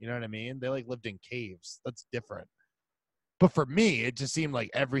stone. You know what I mean? They like lived in caves. That's different. But for me, it just seemed like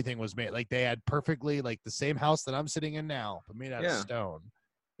everything was made like they had perfectly like the same house that I'm sitting in now, but made out of stone.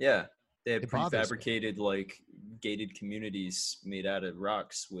 Yeah. They had It bothers me. prefabricated like gated communities made out of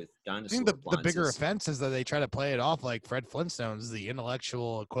rocks with I dinosaur think the bigger appliances. offense is that they try to play it off like Fred Flintstone's the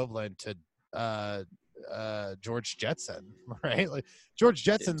intellectual equivalent to George Jetson, right? Like George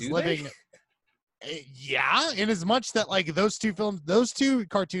Jetson's Do they? living. Yeah, in as much that like those two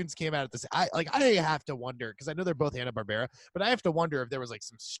cartoons came out at this. I have to wonder because I know they're both Hanna-Barbera, but I have to wonder if there was like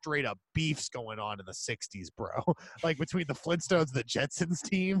some straight up beefs going on in the '60s, bro. Like between the Flintstones and the Jetsons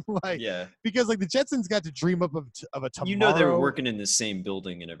team, like Yeah. because like the Jetsons got to dream up of a tomorrow. You know they were working in the same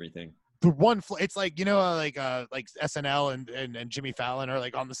building and everything. The one it's like like SNL and Jimmy Fallon are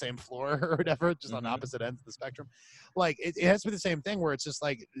like on the same floor or whatever, just on Mhm. opposite ends of the spectrum. Like it has to be the same thing where it's just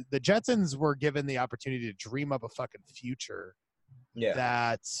like the Jetsons were given the opportunity to dream up a fucking future Yeah.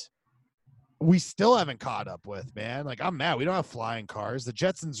 that we still haven't caught up with, man. Like I'm mad we don't have flying cars. The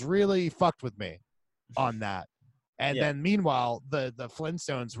Jetsons really fucked with me on that. And Yeah. then meanwhile the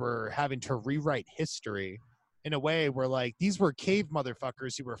Flintstones were having to rewrite history in a way where like these were cave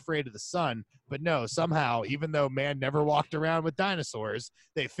motherfuckers who were afraid of the sun, but no, somehow, even though man never walked around with dinosaurs,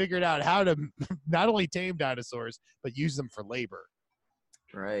 they figured out how to not only tame dinosaurs, but use them for labor.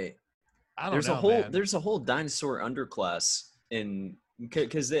 Right. I don't There's know, a whole man. there's a whole dinosaur underclass in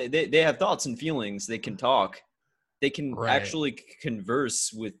because they have thoughts and feelings. They can talk. They can Right. actually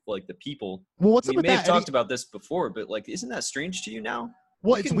converse with like the people. Well, what's We up with may have that? talked about this before, but like, isn't that strange to you now?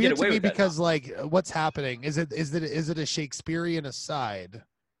 Well, You it's can get weird to away me with that now. because like what's happening is it a Shakespearean aside?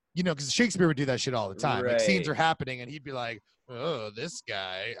 You know, because Shakespeare would do that shit all the time. Like scenes Right. are happening, and he'd be like, "Oh, this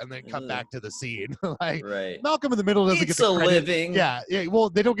guy," and then cut Ugh. back to the scene. Like Right. Malcolm in the Middle doesn't It's get the a credit. living. Yeah, yeah. Well,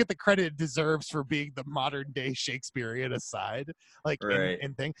 they don't get the credit it deserves for being the modern day Shakespearean aside, like Right.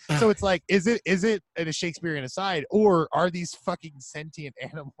 in thing. So it's like, is it a Shakespearean aside, or are these fucking sentient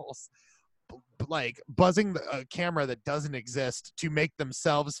animals like buzzing a camera that doesn't exist to make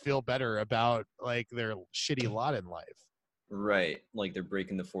themselves feel better about like their shitty lot in life? Right. Like they're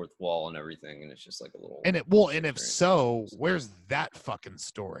breaking the fourth wall and everything, and it's just like a little. And and if Shakespearean. so, where's that fucking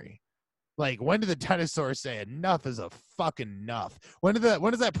story? Like, when did the dinosaurs say enough is a fucking enough? When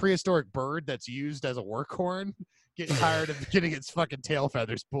does that prehistoric bird that's used as a work horn get tired of getting its fucking tail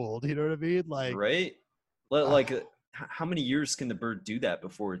feathers pulled? You know what I mean? Like, Right. Like, how many years can the bird do that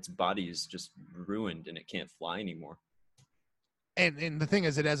before its body is just ruined and it can't fly anymore? and the thing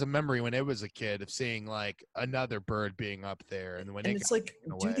is, it has a memory when it was a kid of seeing like another bird being up there, and when And it it's got like,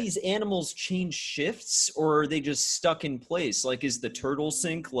 taken do away. these animals change shifts, or are they just stuck in place? Like, is the turtle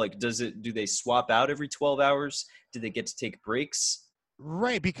sink? Like, do they swap out every 12 hours? Do they get to take breaks?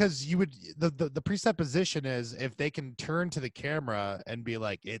 Right, because you would the presupposition is if they can turn to the camera and be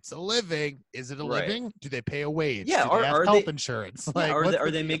like, "It's a living." Is it a Right. living? Do they pay a wage? Yeah, Do they have are health they- insurance? Yeah, Like, are what's are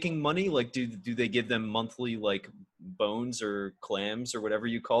the they deal? making money? Like, do they give them monthly like bones or clams or whatever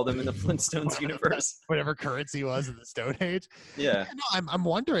you call them in the Flintstones universe? Whatever currency was in the Stone Age? Yeah. No, I'm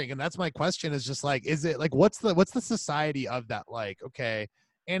wondering, and that's my question. Is just like, is it like what's the society of that? Like, okay,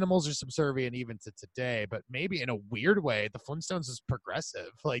 animals are subservient even to today, but maybe in a weird way, the Flintstones is progressive.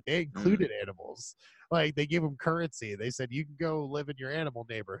 Like they included animals. Like they gave them currency. They said you can go live in your animal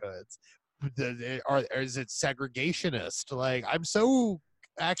neighborhoods. Or is it segregationist? Like I'm so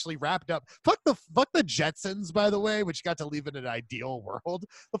actually wrapped up. Fuck the Jetsons, by the way, which got to live in an ideal world.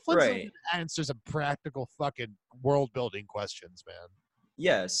 The Flintstones Right. answer some practical fucking world building questions, man.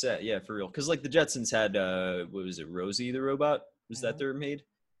 Yeah, yeah, for real. Because like the Jetsons had what was it, Rosie the robot? Was that their maid?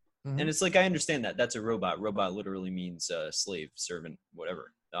 Mhm. And it's like I understand that that's a robot. Robot literally means slave, servant,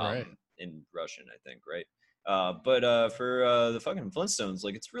 whatever. Right. In Russian, I think, right? But for the fucking Flintstones,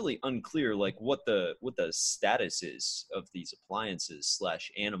 like it's really unclear like what the status is of these appliances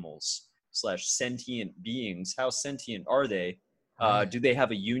slash animals slash sentient beings. How sentient are they? Right. Do they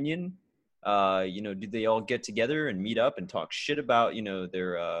have a union? Do they all get together and meet up and talk shit about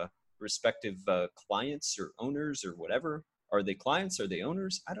their respective clients or owners or whatever? Are they clients? Are they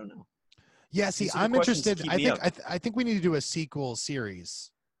owners? I don't know. Yeah, see, These are the I'm questions that interested. keep me up. I think we need to do a sequel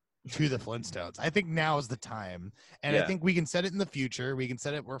series to the Flintstones. I think now is the time, and I Yeah. think we can set it in the future. We can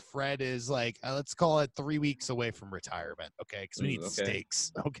set it where Fred is like, let's call it 3 weeks away from retirement, okay? Because we Ooh, need okay.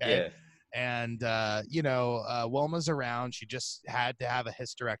 stakes, okay? Yeah. And Wilma's around. She just had to have a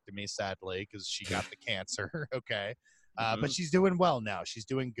hysterectomy, sadly, because she got the cancer, okay? But Mhm. she's doing well now. She's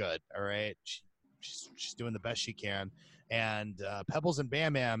doing good, all right? She's doing the best she can. And Pebbles and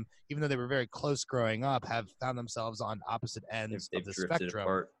Bam Bam, even though they were very close growing up, have found themselves on opposite ends They've of the drifted spectrum.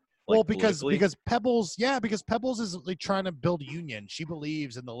 apart. Well, like, because politically. Pebbles is like trying to build a union. She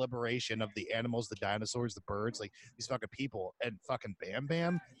believes in the liberation of the animals, the dinosaurs, the birds, like these fucking people. And fucking Bam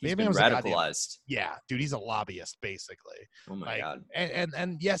Bam, He's Bam been Bam's a goddamn, radicalized. yeah, dude, he's a lobbyist basically. Oh my Like, god.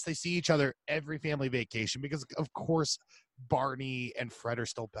 and yes, they see each other every family vacation because of course Barney and Fred are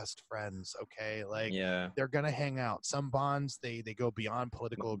still best friends. Okay, like Yeah. they're gonna hang out. Some bonds they go beyond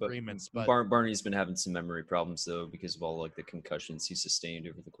political agreements, but Barney's been having some memory problems though because of all like the concussions he sustained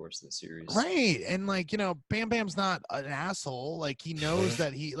over the course of the series. right. And like Bam Bam's not an asshole. Like he knows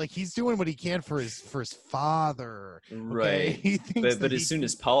that he's doing what he can for his father. Okay? Right. He thinks But that as soon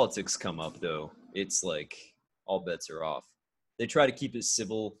as politics come up though, it's like all bets are off. They try to keep it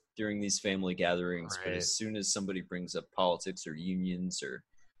civil during these family gatherings, but Right. as soon as somebody brings up politics or unions or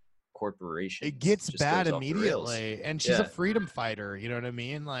corporations, it gets just bad goes off the rails. immediately, and she's a Yeah. freedom fighter. You know what I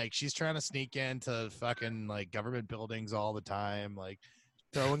mean? Like she's trying to sneak into fucking like government buildings all the time, like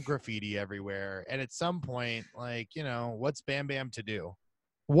throwing graffiti everywhere. And at some point, like what's Bam Bam to do?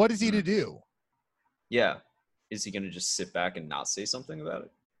 What is he to do? Yeah. Is he going to just sit back and not say something about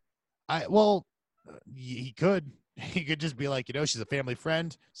it? He could. He could just be like, she's a family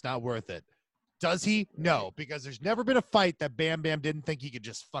friend. It's not worth it. Does he? No, because there's never been a fight that Bam Bam didn't think he could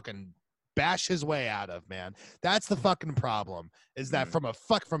just fucking bash his way out of, man. That's the fucking problem, is that from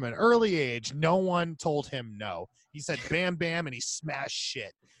an early age, no one told him no. He said Bam Bam and he smashed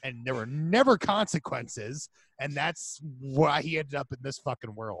shit. And there were never consequences. And that's why he ended up in this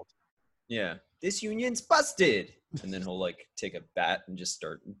fucking world. Yeah. this union's busted. And then he'll like take a bat and just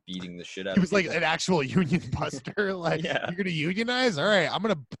start beating the shit out He of was like people. an actual union buster. Like, Yeah. you're gonna unionize? All right, I'm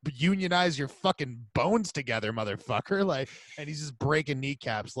gonna unionize your fucking bones together, motherfucker. Like, and he's just breaking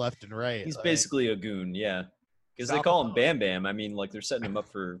kneecaps left and right. He's like, basically a goon, yeah. Because they Stop call him. him Bam Bam. I mean, like they're setting him up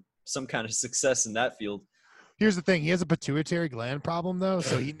for some kind of success in that field. Here's the thing: he has a pituitary gland problem, though,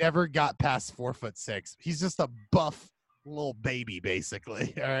 so he never got past 4'6". He's just a buff little baby,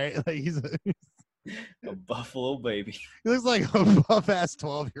 basically. All right, like A buffalo baby. he looks like a buff ass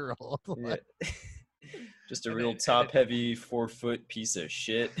 12-year-old. Yeah. Just a And real it- top-heavy 4-foot piece of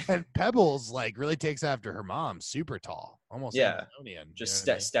shit. And Pebbles like really takes after her mom, super tall, almost Yeah. Amazonian, you Just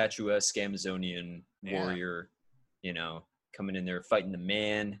know what I mean? statuesque Amazonian Yeah. warrior, you know, coming in there fighting the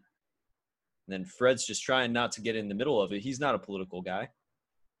man. And then Fred's just trying not to get in the middle of it. He's not a political guy.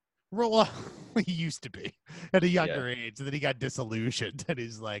 Well, he used to be at a younger age, and then he got disillusioned, and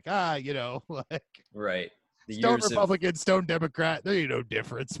he's like, you know, like Right. The Stone years Republican, Stone Democrat, there ain't no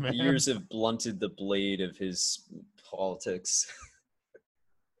difference, man. the years have blunted the blade of his politics.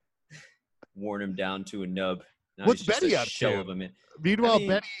 Worn him down to a nub. Now What's he's just Betty a up shell to? of a man. Meanwhile, I mean-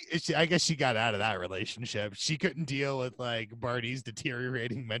 Betty, I guess she got out of that relationship. She couldn't deal with like Barney's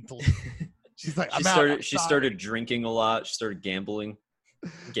deteriorating mental. She's like, I'm out. I'm She sorry. started drinking a lot. She started gambling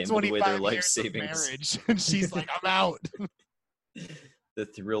away 25 their life years of savings. marriage, and she's like, I'm out. The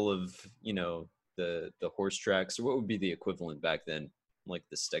thrill of, you know, the horse tracks, or what would be the equivalent back then, like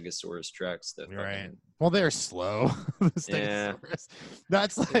the Stegosaurus tracks. The Right. fucking- Well, they're slow. The Yeah. Stegosaurus.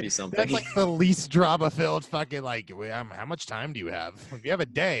 That's could like be something. that's like the least drama-filled fucking like. How much time do you have? If you have a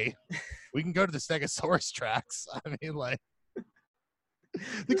day, we can go to the Stegosaurus tracks. I mean, like. This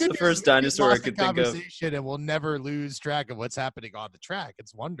is good the news first is we get dinosaur I lost in could think of. conversation, and we'll never lose track of what's happening on the track.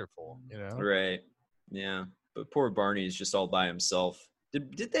 It's wonderful, you know. Right. Yeah. But poor Barney is just all by himself.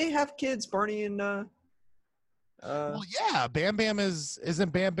 Did they have kids, Barney and Well, yeah, Bam Bam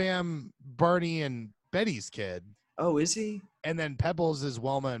isn't Bam Bam Barney and Betty's kid, oh, is he? and then Pebbles is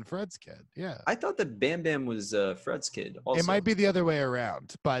Wilma and Fred's kid. Yeah. I thought that Bam Bam was Fred's kid. Also. It might be the other way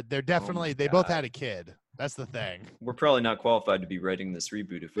around, but they're definitely they both God. had a kid. That's the thing. We're probably not qualified to be writing this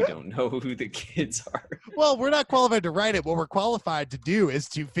reboot if we don't know who the kids are. Well, we're not qualified to write it. What we're qualified to do is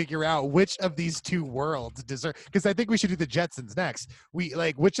to figure out which of these two worlds deserve. Because I think we should do the Jetsons next. We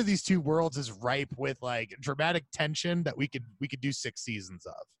like which of these two worlds is ripe with like dramatic tension that we could do 6 seasons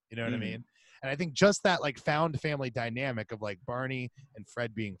of. You know what I Mhm. mean? And I think just that like found family dynamic of like Barney and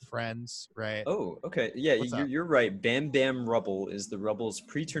Fred being friends, right? Oh, okay. Yeah, What's up? you're right. Bam Bam Rubble is the Rubble's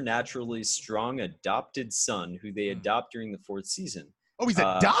preternaturally strong adopted son who they Hmm. adopt during the 4th season. Oh, he's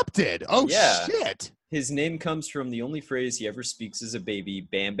Uh, adopted. Oh yeah. shit. His name comes from the only phrase he ever speaks as a baby,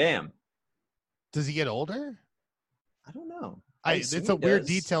 Bam Bam. Does he get older? I don't know. It's assume a he weird does.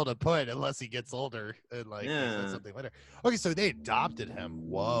 detail to put unless he gets older and like he says Yeah. something later. Okay, so they adopted him.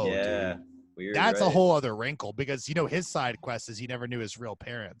 Whoa, yeah. dude. Weird, That's a right? whole other wrinkle because you know his side quest is he never knew his real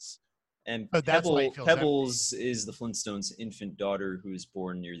parents. And but that's why he feels Pebbles is the Flintstones' infant daughter who is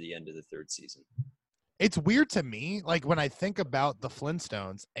born near the end of the 3rd season. It's weird to me, like when I think about the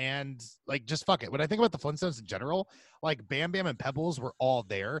Flintstones and like just fuck it. When I think about the Flintstones in general, like Bam Bam and Pebbles were all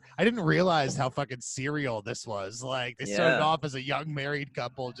there. I didn't realize how fucking serial this was. Like they started Yeah. off as a young married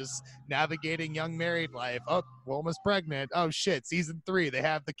couple just navigating young married life. Oh, Wilma's pregnant. Oh shit, season 3, they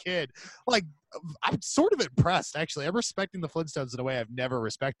have the kid. Like I'm sort of impressed actually. I'm respecting the Flintstones in a way I've never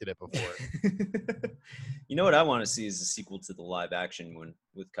respected it before. You know what I want to see is a sequel to the live action one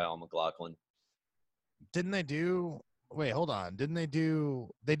with Kyle MacLachlan. Didn't they do wait, hold on. Didn't they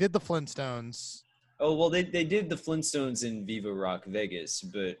did the Flintstones. Oh, well, they did the Flintstones in Viva Rock Vegas,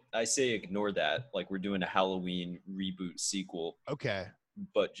 but I say ignore that. Like, we're doing a Halloween reboot sequel, Okay.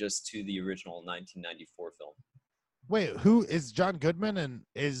 but just to the original 1994 film. Wait, who is John Goodman and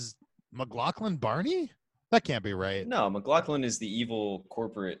is McLaughlin Barney? That can't be right. No, McLachlan is the evil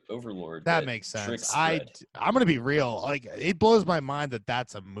corporate overlord. That makes sense. tricks I'm Fred. gonna be real. Like it blows my mind that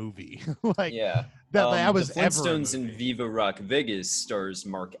that's a movie. like Yeah. that was the ever a Flintstones in movie. Viva Rock Vegas stars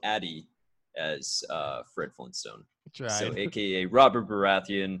Mark Addy as Fred Flintstone. That's right. So, AKA Robert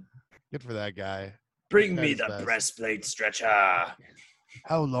Baratheon. Good for that guy. Bring me the breastplate stretcher.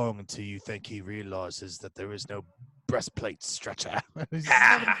 How long until you think he realizes that there is no breastplate stretcher? He's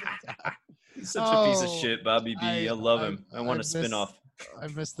He's such a piece of Oh, shit, Bobby B. I love him. I want a spin-off I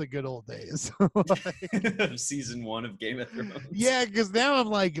miss the good old days. of season 1 of Game of Thrones. Yeah, because now I'm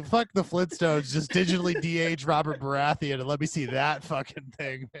like, fuck the Flintstones. Just digitally DH Robert Baratheon and let me see that fucking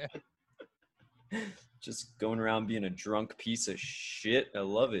thing, man. Just going around being a drunk piece of shit. I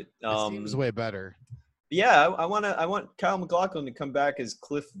love it. It seems way better. Yeah, I want Kyle MacLachlan to come back as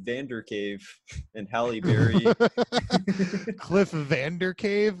Cliff Vandercave and Halle Berry. Cliff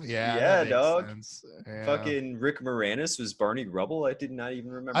Vandercave? Yeah, Yeah, that makes dog. sense. Yeah. Fucking Rick Moranis was Barney Rubble. I did not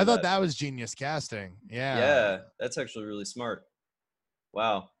even remember. I thought that was genius casting. Yeah. Yeah, that's actually really smart.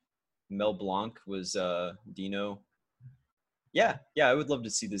 Wow. Mel Blanc was Dino. Yeah, I would love to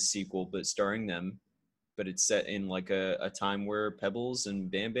see this sequel, but starring them. But it's set in like a time where Pebbles and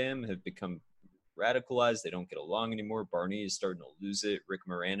Bam Bam have become radicalized. They don't get along anymore. Barney is starting to lose it. Rick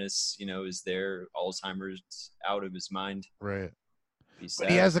Moranis, is there. Alzheimer's out of his mind. Right. He's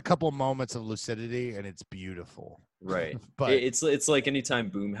But he has a couple moments of lucidity, and it's beautiful. right. But It's like anytime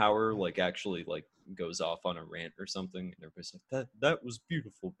Boomhauer like actually like goes off on a rant or something, and everybody's like, that was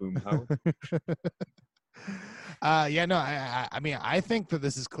beautiful, Boomhauer. Yeah, no, I mean, I think that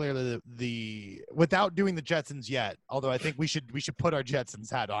this is clearly the without doing the Jetsons yet. Although I think we should put our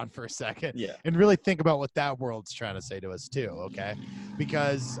Jetsons hat on for a second, Yeah. and really think about what that world's trying to say to us too. Okay,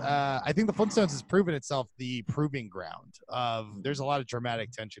 because I think the Flintstones has proven itself the proving ground of there's a lot of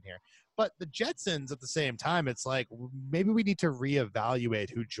dramatic tension here. But the Jetsons, at the same time, it's like maybe we need to reevaluate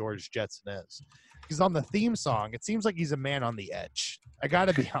who George Jetson is. Because on the theme song, it seems like he's a man on the edge. I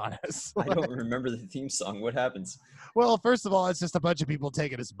gotta be honest. I don't remember the theme song. What happens? Well, first of all, it's just a bunch of people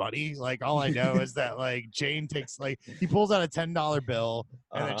taking his money. Like, all I know is that, like, Jane takes, like, he pulls out a $10 bill,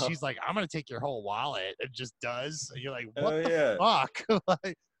 and then she's like, I'm going to take your whole wallet. It just does. And you're like, what the fuck?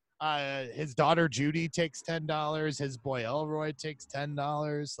 Like, his daughter Judy takes $10. His boy Elroy takes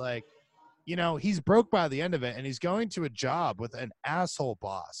 $10. Like, he's broke by the end of it, and he's going to a job with an asshole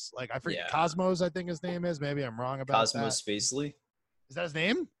boss. Like, I forget, Cosmos, I think his name is. Maybe I'm wrong about Cosmos Spacely. Is that his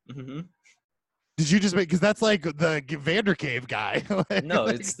name? Mm-hmm. Did you just make, because that's like the Vandercave guy. Like, No,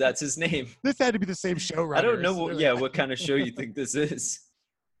 that's his name. This had to be the same showrunner. I don't know. What kind of show you think this is?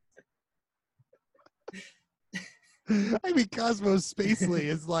 I mean, Cosmos Spacely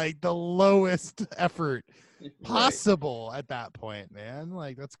is like the lowest effort possible at that point, man.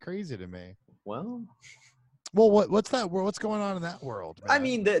 Like, that's crazy to me. Well, what's that? What's going on in that world, man? I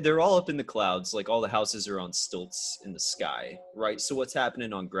mean, they're all up in the clouds. Like, all the houses are on stilts in the sky, right? So what's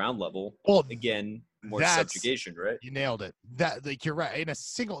happening on ground level? Well, again, more subjugation, right? You nailed it. That, like, you're right. In a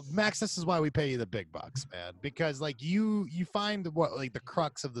single Max, this is why we pay you the big bucks, man. Because like you find what, like, the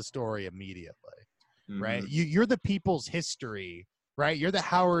crux of the story immediately, right? You're the people's history. Right, you're the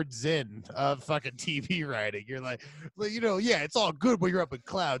Howard Zinn of fucking TV writing. You're like, yeah, it's all good when you're up in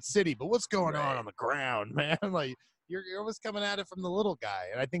Cloud City, but what's going on the ground, man? Like, you're always coming at it from the little guy,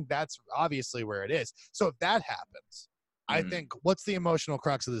 and I think that's obviously where it is. So if that happens, I think what's the emotional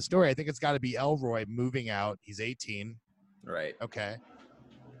crux of the story? I think it's got to be Elroy moving out. He's 18, right? Okay,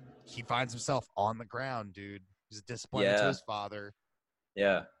 he finds himself on the ground, dude. He's disappointed to his father.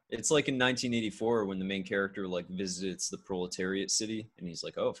 Yeah. It's like in 1984 when the main character like visits the proletariat city, and he's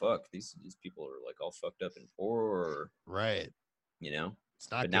like, "Oh fuck, these people are like all fucked up and poor." Right.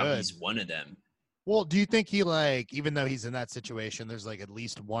 It's not but good. Now he's one of them. Well, do you think he, like, even though he's in that situation, there's like at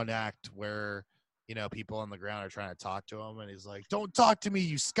least one act where people on the ground are trying to talk to him, and he's like, "Don't talk to me,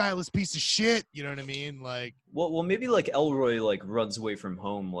 you skyless piece of shit." You know what I mean? Like, well, maybe like Elroy like runs away from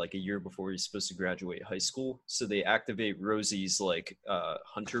home like a year before he's supposed to graduate high school, so they activate Rosie's like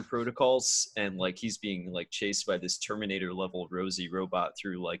hunter protocols, and like he's being like chased by this Terminator level Rosie robot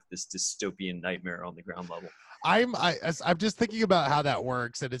through like this dystopian nightmare on the ground level. I'm just thinking about how that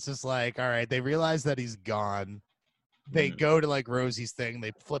works, and it's just like, all right, they realize that he's gone. They go to like Rosie's thing,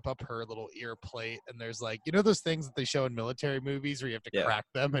 they flip up her little ear plate, and there's like, those things that they show in military movies where you have to crack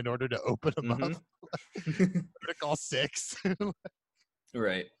them in order to open them up. Protocol 6.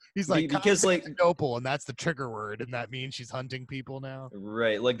 Right. He's like, because like Opal, and that's the trigger word, and that means she's hunting people now.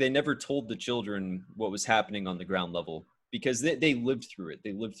 Right. Like, they never told the children what was happening on the ground level, because they lived through it.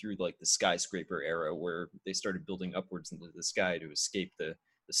 They lived through like the skyscraper era where they started building upwards into the sky to escape the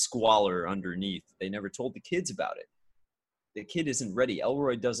squalor underneath. They never told the kids about it. The kid isn't ready.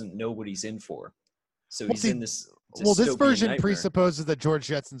 Elroy doesn't know what he's in for. So he's in this this version nightmare. Presupposes that George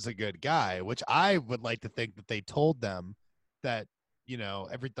Jetson's a good guy, which I would like to think that they told them that,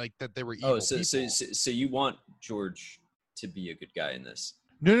 that they were evil people. So you want George to be a good guy in this?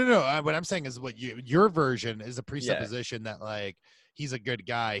 No. What I'm saying is your version is a presupposition that like he's a good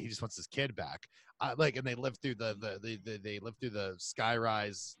guy. He just wants his kid back. And they live through they live through the sky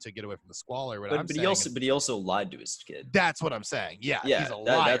rise to get away from the squalor. But he also lied to his kid. That's what I'm saying. Yeah, he's a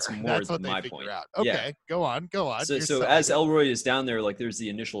liar. That's more than my point. Out. Okay, go on. So as Elroy is down there, like there's the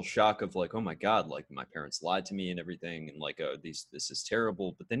initial shock of like, oh my god, like my parents lied to me and everything, and like this is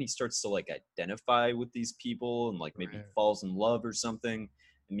terrible. But then he starts to like identify with these people and like maybe falls in love or something.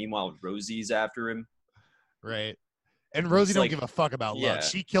 And meanwhile, Rosie's after him. Right. And Rosie It's don't like- give a fuck about yeah. love.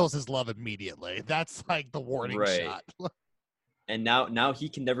 She kills his love immediately. That's like the warning Right. shot. And now he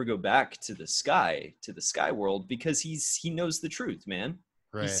can never go back to the sky world because he knows the truth, man.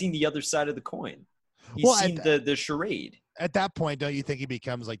 Right. He's seen the other side of the coin. He's Well, seen the charade. At that point, don't you think he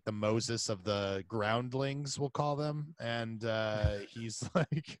becomes like the Moses of the groundlings, we'll call them? And he's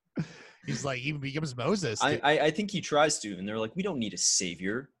like he becomes Moses. I think he tries to, and they're like, we don't need a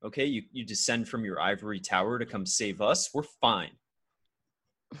savior. Okay, you descend from your ivory tower to come save us. We're fine.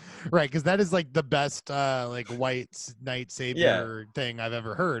 Right, because that is like the best like white knight savior thing I've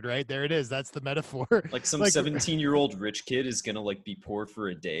ever heard. Right there, it is. That's the metaphor. Like some Like- 17-year-old rich kid is gonna like be poor for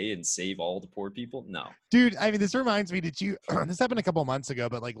a day and save all the poor people. No. Dude, I mean, this reminds me. Did you? This happened a couple months ago,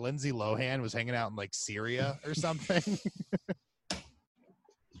 but like Lindsay Lohan was hanging out in like Syria or something.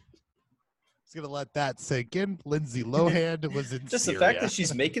 Just gonna let that sink in. Lindsay Lohan was in Just Syria. the fact that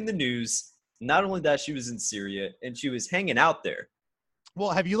she's making the news. Not only that, she was in Syria and she was hanging out there.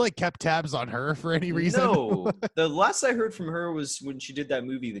 Well, have you like kept tabs on her for any reason? No. The last I heard from her was when she did that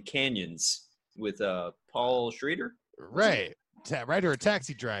movie, The Canyons, with Paul Schrader. Right. Writer, a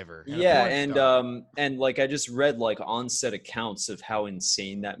taxi driver. and a Yeah, porn and star. and like I just read like on-set accounts of how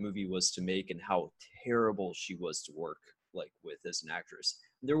insane that movie was to make and how terrible she was to work like with as an actress.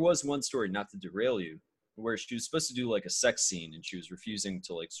 There was one story, not to derail you, where she was supposed to do like a sex scene and she was refusing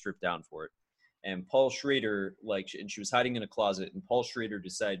to like strip down for it. And Paul Schrader, and she was hiding in a closet, and Paul Schrader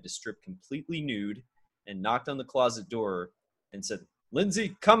decided to strip completely nude and knocked on the closet door and said,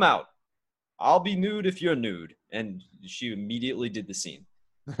 "Lindsay, come out. I'll be nude if you're nude." And she immediately did the scene.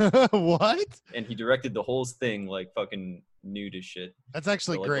 What? And he directed the whole thing like fucking nude as shit. That's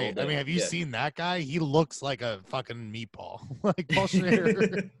actually For, like, all great. I day. mean, have you Yeah. seen that guy? He looks like a fucking meatball. Like Paul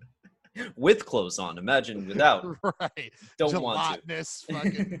Schrader. With clothes on. Imagine without. Right. Don't want to. Gelatinous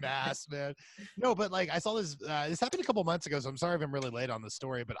fucking mass, man. No, but like I saw this. This happened a couple months ago, so I'm sorry if I'm really late on the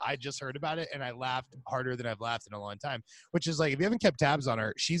story, but I just heard about it and I laughed harder than I've laughed in a long time. Which is like, if you haven't kept tabs on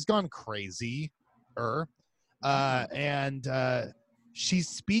her, she's gone crazy. She's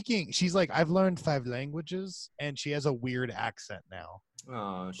speaking. She's like, I've learned 5 languages, and she has a weird accent now.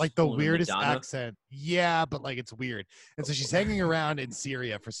 Oh, she's Like the pulling a weirdest Madonna. accent. Yeah, but like it's weird. And so she's hanging around in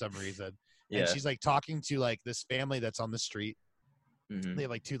Syria for some reason. Yeah. And she's like talking to like this family that's on the street. Mhm. They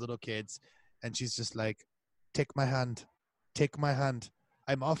have like 2 little kids. And she's just like, take my hand. Take my hand.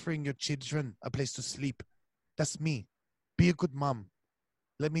 I'm offering your children a place to sleep. That's me. Be a good mom.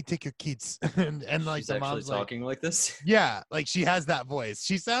 Let me take your kids. and like She's the actually mom's like, talking like this. yeah, like she has that voice.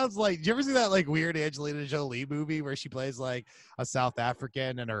 She sounds like, do you ever see that like weird Angelina Jolie movie where she plays like a South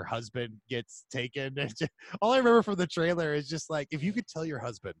African and her husband gets taken? And all I remember from the trailer is just like, if you could tell your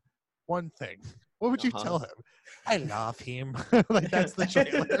husband one thing, what would you Uh-huh. tell him? I love him. Like that's the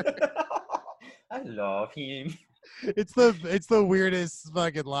trailer. I love him. It's the weirdest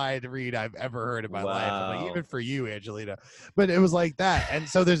fucking line to read I've ever heard in my life. I'm like, Wow. even for you, Angelina. But it was like that. And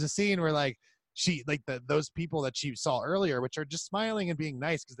so there's a scene where like she like those people that she saw earlier, which are just smiling and being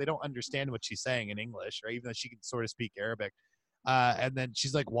nice because they don't understand what she's saying in English, right? Even though she can sort of speak Arabic. And then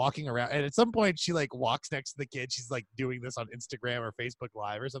she's like walking around, and at some point she like walks next to the kid. She's like doing this on Instagram or Facebook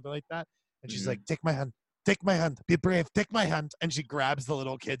Live or something like that. And she's Mhm. like, take my hand. Take my hand. Be brave. Take my hand. And she grabs the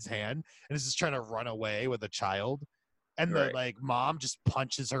little kid's hand and is just trying to run away with a child. And the Right. like mom just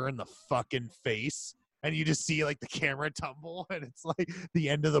punches her in the fucking face. And you just see like the camera tumble, and it's like the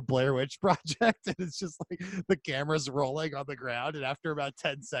end of the Blair Witch Project. And it's just like the camera's rolling on the ground. And after about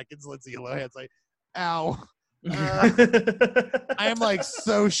 10 seconds, Lindsay Lohan's like, ow. I am like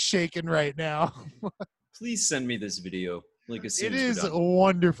so shaken right now. Please send me this video. Like as soon It as is we're done.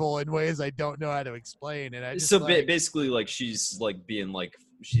 wonderful in ways I don't know how to explain. And I just So like, basically, like she's like being like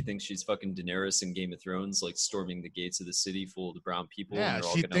she thinks she's fucking Daenerys in Game of Thrones, like storming the gates of the city full of the brown people. yeah, and they're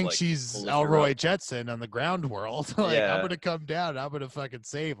all she gonna, thinks like, she's lift her Elroy up. Jetson on the ground world. Like, Yeah. I'm gonna come down. I'm gonna fucking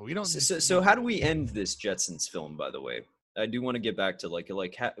save him. We don't. So how do we end this Jetsons film? By the way, I do want to get back to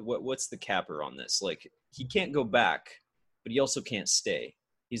what's the capper on this? Like he can't go back, but he also can't stay.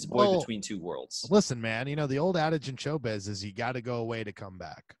 He's a boy Well, between 2 worlds. Listen, man. You know the old adage in showbiz is you got to go away to come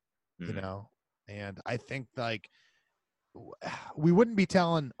back. You Mhm. know, and I think like we wouldn't be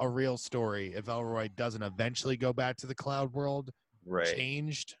telling a real story if Elroy doesn't eventually go back to the cloud world, Right.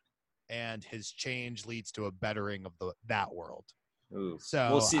 changed, and his change leads to a bettering of that world. Ooh. So,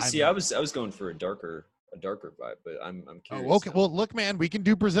 well, see, I'm- I was going for a darker vibe, but I'm curious. Oh, okay. now. Well, look, man, we can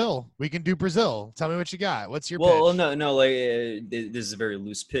do Brazil. We can do Brazil. Tell me what you got. What's your Well, pitch? no, like this is a very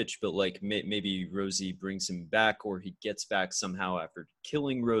loose pitch, but like maybe Rosie brings him back, or he gets back somehow after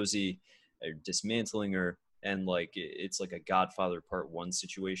killing Rosie or dismantling her, and like it's like a Godfather Part 1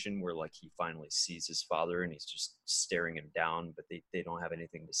 situation where like he finally sees his father and he's just staring him down, but they don't have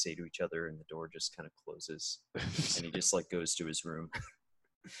anything to say to each other, and the door just kind of closes, and he just like goes to his room.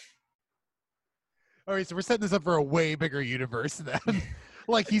 All right, so we're setting this up for a way bigger universe then.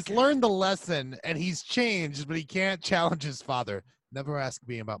 Like he's learned the lesson and he's changed, but he can't challenge his father. Never ask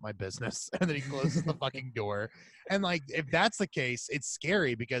me about my business. And then he closes the fucking door. And like, if that's the case, it's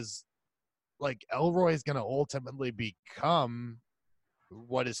scary because like Elroy is going to ultimately become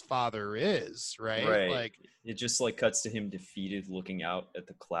what his father is, right? Right. Like it just like cuts to him defeated, looking out at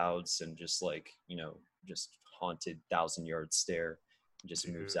the clouds and just like, just haunted 1,000-yard stare. Just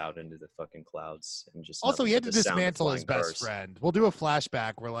moves out into the fucking clouds and just also he nothing had but to the sound of dismantle his flying best cars. friend. We'll do a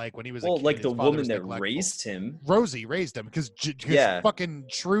flashback where like when he was a Well, kid, like his the father woman was that neglectful. raised him. Rosie raised him because Yeah. fucking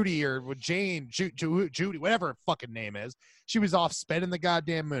Trudy or Jane, Judy, whatever her fucking name is, she was off spending the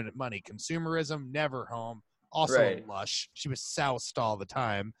goddamn money. Consumerism, never home. Also Right. lush. She was soused all the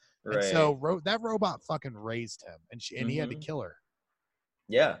time. Right. And so that robot fucking raised him, and he had to Mhm. kill her.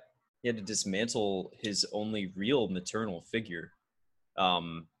 Yeah. He had to dismantle his only real maternal figure.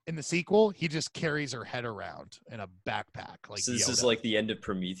 In the sequel, he just carries her head around in a backpack. Like So this Yoda. is like the end of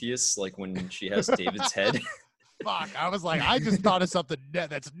Prometheus, like when she has David's head. Fuck. I was like, I just thought of something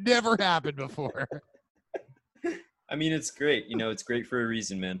that's never happened before. I mean, it's great. It's great for a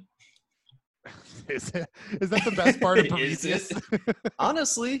reason, man. Is that the best part of Is Prometheus? it?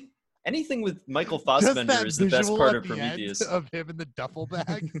 Honestly, anything with Michael Just Fassbender that is the best visual part at of the end Prometheus. of him in the duffel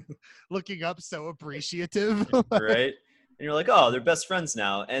bag, looking up so appreciative. Right? And you're like, oh, they're best friends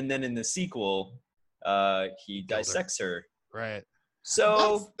now. And then in the sequel, he her. dissects her. Right.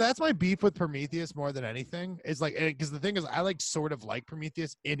 So That's my beef with Prometheus more than anything. Is like, because the thing is, I sort of like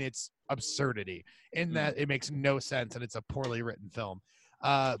Prometheus in its absurdity, in that it makes no sense and it's a poorly written film.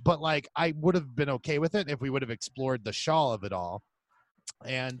 But like, I would have been okay with it if we would have explored the Shaw of it all.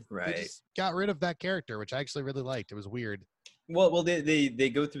 And they Right. just got rid of that character, which I actually really liked. It was weird. Well, they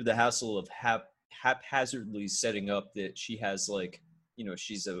go through the hassle of haphazardly setting up that she has like,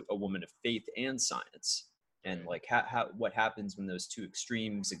 she's a woman of faith and science, and like what happens when those two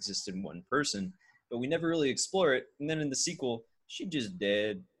extremes exist in one person. But we never really explore it. And then in the sequel, she just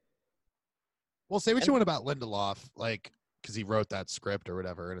dead. Well, say what you want about Lindelof, like, because he wrote that script or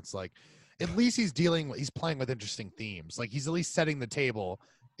whatever, and it's like, at least he's playing with interesting themes. Like, he's at least setting the table.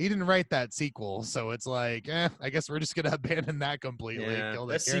 He didn't write that sequel, so it's like, I guess we're just gonna abandon that completely. And Yeah, kill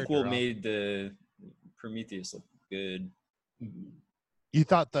that character sequel off. made the Prometheus look good. You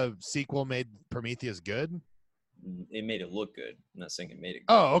thought the sequel made Prometheus good? It made it look good. I'm not saying it made it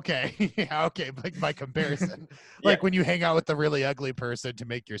good. Oh, okay. Yeah, okay. Like by comparison, like when you hang out with the really ugly person to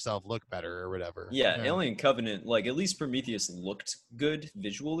make yourself look better or whatever. Yeah, Alien Covenant, like at least Prometheus looked good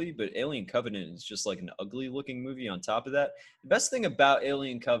visually, but Alien Covenant is just like an ugly looking movie on top of that. The best thing about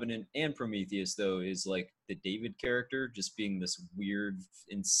Alien Covenant and Prometheus, though, is like the David character just being this weird,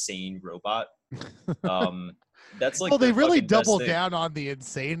 insane robot. That's like well, they really fucking best double thing. down on the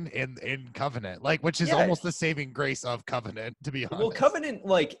insane in Covenant, like, which is Yeah. almost the saving grace of Covenant, to be honest. Well, Covenant,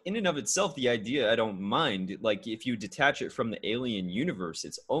 like in and of itself, the idea I don't mind. Like if you detach it from the Alien universe,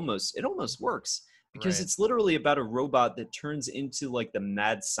 it almost works because Right. it's literally about a robot that turns into like the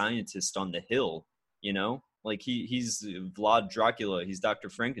mad scientist on the hill. Like he's Vlad Dracula, he's Dr.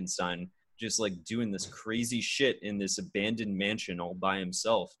 Frankenstein, just like doing this crazy shit in this abandoned mansion all by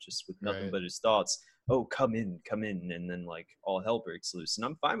himself, just with nothing Right. but his thoughts. Oh, come in, and then like all hell breaks loose, and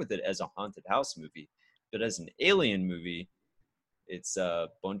I'm fine with it as a haunted house movie, but as an alien movie, it's a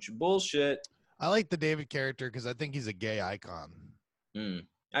bunch of bullshit. I like the David character because I think he's a gay icon.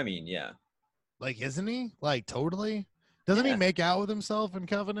 I mean, yeah. Like, isn't he? Like, totally. Doesn't he Yeah. make out with himself in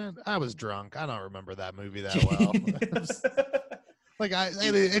Covenant? I was drunk. I don't remember that movie that well. Like,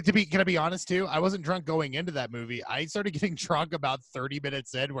 can I be honest too? I wasn't drunk going into that movie. I started getting drunk about 30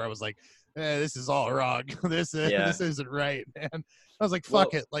 minutes in, where I was like, "This is all wrong. This isn't right, man." I was like,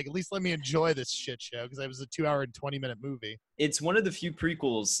 "Fuck it." Like, at least let me enjoy this shit show, because it was a 2-hour and 20-minute movie. It's one of the few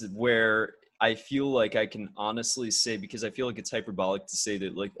prequels where I feel like I can honestly say, because I feel like it's hyperbolic to say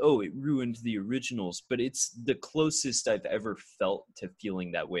that like, oh, it ruined the originals, but it's the closest I've ever felt to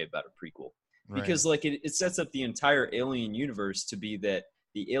feeling that way about a prequel. Because like it sets up the entire Alien universe to be that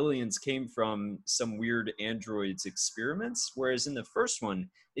the aliens came from some weird androids experiments, whereas in the first one,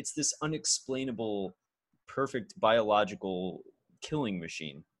 it's this unexplainable, perfect biological killing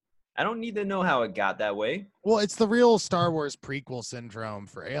machine. I don't need to know how it got that way. Well, it's the real Star Wars prequel syndrome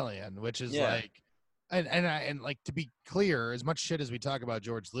for Alien, which is like, and like, to be clear, as much shit as we talk about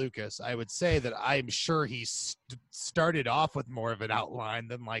George Lucas, I would say that I'm sure he started off with more of an outline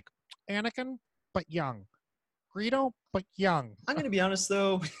than like Anakin, but young. Greedo, but young. I'm gonna be honest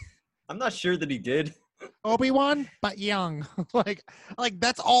though, I'm not sure that he did. Obi-Wan, but young. like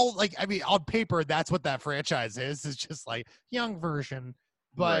that's all. Like, I mean, on paper, that's what that franchise is. It's just like young version.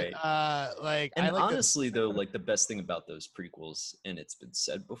 But like, And I like honestly though, like the best thing about those prequels, and it's been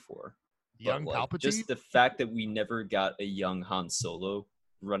said before, young but, like, Palpatine. just the fact that we never got a young Han Solo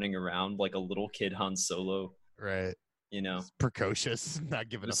running around like a little kid Han Solo, Right. you know, It's precocious, not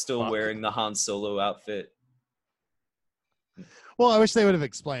giving a was still fuck. wearing the Han Solo outfit. Well, I wish they would have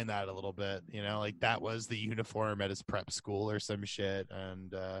explained that a little bit. You know, like that was the uniform at his prep school or some shit,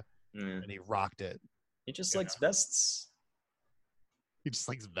 and he rocked it. He just You likes vests. He just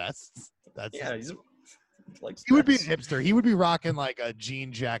likes vests. That's Yeah, he likes. he would be a vests. hipster. He would be rocking like a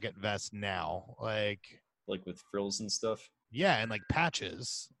jean jacket vest now, like With frills and stuff. yeah, and like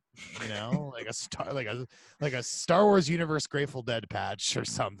patches. You know, like a Star Wars Universe Grateful Dead patch or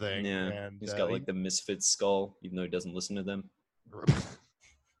something. Yeah, and he's got like the Misfits skull, even though he doesn't listen to them.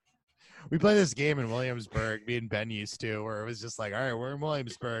 we play this game in Williamsburg. Me and Ben used to, where it was just like, all right, we're in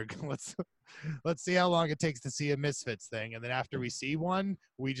Williamsburg. Let's see how long it takes to see a Misfits thing, and then after we see one,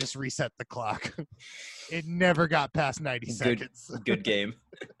 we just reset the clock. It never got past 90 seconds. Good game.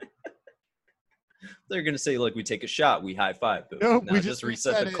 They're gonna say like we take a shot, we high five. But Nope, no, we just just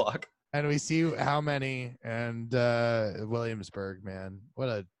reset reset the it. clock. And we see how many. And Williamsburg, man, what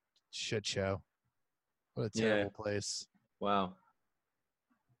a shit show. What a terrible place. Wow.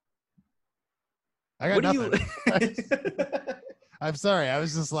 I got What nothing. do you? I'm sorry. I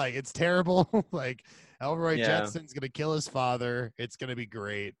was just like, it's terrible. Like, Elroy Yeah. Jetson's going to kill his father. It's going to be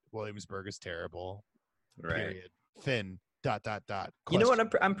great. Williamsburg is terrible. Right. Period. Finn, ... You know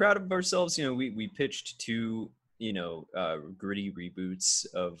what? I'm proud of ourselves. You know, we pitched two, you know, gritty reboots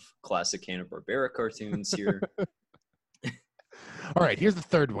of classic Hanna-Barbera cartoons here. All right, here's the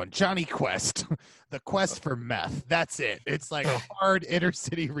third one. Johnny Quest. The Quest for Meth. That's it. It's like a hard inner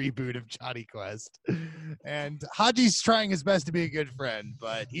city reboot of Johnny Quest. And Haji's trying his best to be a good friend,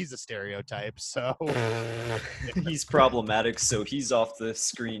 but he's a stereotype, so He's problematic, so he's off the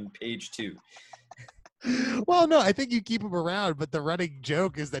screen, page 2. well, no, I think you keep him around, but the running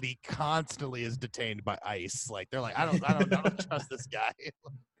joke is that he constantly is detained by ICE. Like they're like, I don't trust this guy.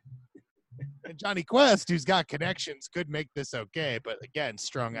 And Johnny Quest, who's got connections, could make this okay, but again,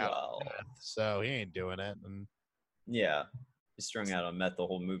 strung out on Well, meth, so he ain't doing it. And yeah, he's strung out on meth the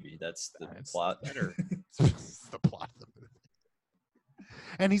whole movie. That's the it's plot. better. It's the plot of the movie.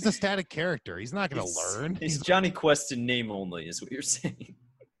 And he's a static character. He's not going to learn. He's Johnny Quest in name only, is what you're saying.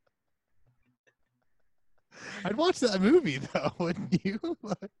 I'd watch that movie though, wouldn't you?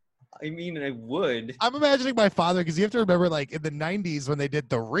 I mean, I would. I'm imagining my father, because you have to remember, like in the 90s when they did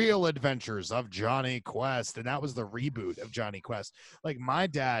The Real Adventures of Johnny Quest, and that was the reboot of Johnny Quest. Like my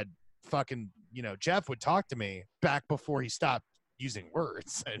dad fucking, you know, Jeff would talk to me back before he stopped using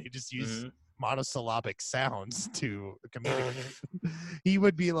words, and he just used monosyllabic sounds to communicate. He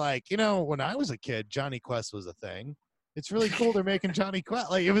would be like, you know, when I was a kid, Johnny Quest was a thing. It's really cool they're making Johnny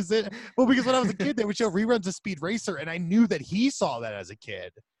Quest. Like it was it. Well, because when I was a kid, they would show reruns of Speed Racer, and I knew that he saw that as a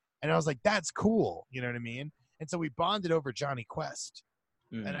kid. And I was like, that's cool. You know what I mean? And so we bonded over Johnny Quest.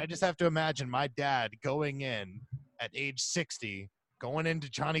 And I just have to imagine my dad going in at age 60, going into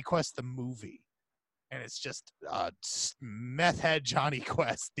Johnny Quest, the movie. And it's just meth head Johnny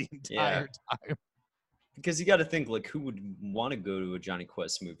Quest the entire time. Because you got to think, like, who would want to go to a Johnny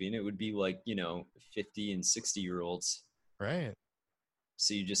Quest movie? And it would be like, you know, 50 and 60-year-olds. Right.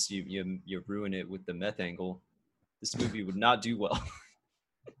 So you just, you ruin it with the meth angle. This movie would not do well.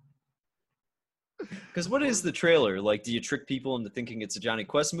 Because what is the trailer? Like, do you trick people into thinking it's a Johnny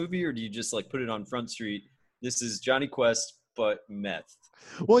Quest movie, or do you just, like, put it on Front Street? This is Johnny Quest, but meth.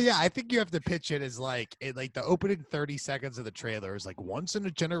 Well, yeah, I think you have to pitch it as like the opening 30 seconds of the trailer is like once in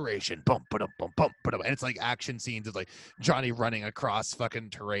a generation, bump, ba-dum, bump, bump, ba-dum, and it's like action scenes of like Johnny running across fucking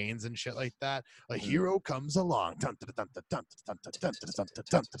terrains and shit like that. A hero comes along, dun, dun, dun, dun, dun, dun, dun, dun, dun, dun,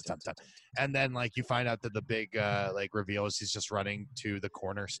 dun, dun, dun, dun. And then like you find out that the big like reveal is he's just running to the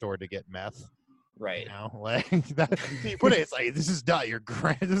corner store to get meth. Right. You know, like that. You put it, it's like this is not your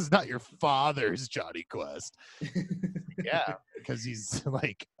this is not your father's Johnny Quest. Yeah, because he's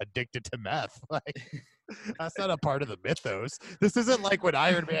like addicted to meth. Like that's not a part of the mythos. This isn't like when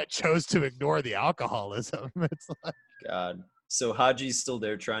Iron Man chose to ignore the alcoholism. It's like God. So Haji's still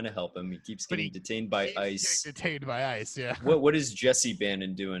there trying to help him. He keeps But getting detained by he's ICE. getting detained by ICE. Yeah. What is Jesse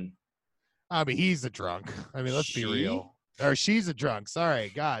Bannon doing? I mean, he's a drunk. I mean, let's be She? real. Or she's a drunk.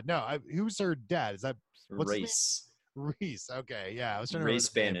 Sorry, God, no. Who's her dad? Is that what's his Race. name? Reese? Okay, yeah. I was trying to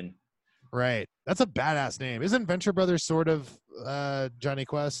Race remember his name. Bannon. Right. That's a badass name. Isn't Venture Brothers sort of Johnny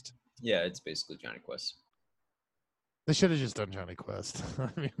Quest? Yeah, it's basically Johnny Quest. They should have just done Johnny Quest. I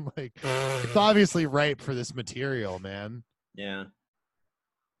mean, like, it's obviously ripe for this material, man. Yeah.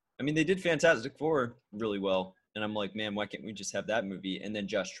 I mean, they did Fantastic Four really well. And I'm like, man, why can't we just have that movie? And then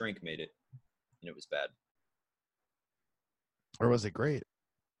Josh Trank made it. And it was bad. Or was it great?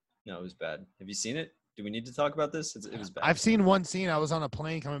 No, it was bad. Have you seen it? Do we need to talk about this? It was bad. I've seen one scene. I was on a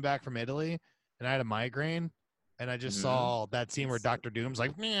plane coming back from Italy, and I had a migraine, and I just saw that scene where Dr. Doom's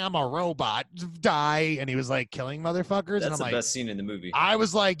like, "Man, I'm a robot, die," and he was like killing motherfuckers. That's and I'm the like, best scene in the movie. I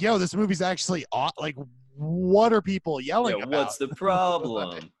was like, "Yo, this movie's actually like, what are people yelling Yeah, about?" what's the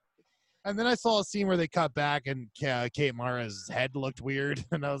problem? And then I saw a scene where they cut back, and Kate Mara's head looked weird,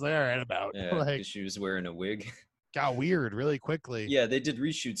 and I was like, "All right, about." Yeah, Like, because she was wearing a wig. got weird really quickly. Yeah, they did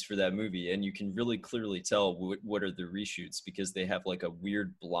reshoots for that movie, and you can really clearly tell what are the reshoots because they have like a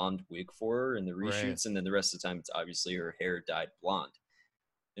weird blonde wig for her in the reshoots, Right. and then the rest of the time it's obviously her hair dyed blonde,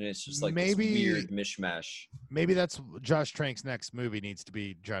 and it's just like Maybe- this weird mishmash. Maybe that's Josh Trank's next movie needs to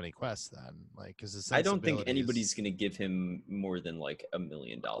be Johnny Quest then, like, because I don't think anybody's gonna give him more than like $1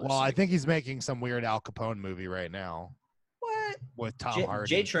 million. Well, I think he's making some weird Al Capone movie right now what with Tom Hardy.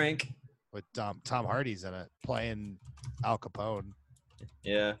 J Trank. With Tom Hardy's in it, playing Al Capone.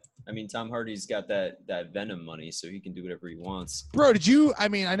 Yeah, I mean Tom Hardy's got that Venom money, so he can do whatever he wants. Bro, did you? I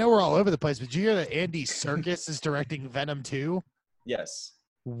mean, I know we're all over the place, but did you hear that Andy Serkis is directing Venom 2? Yes.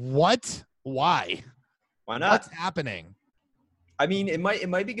 What? Why? Why not? What's happening? I mean, it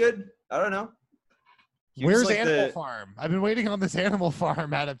might be good. I don't know. He was Where's like Animal Farm? I've been waiting on this Animal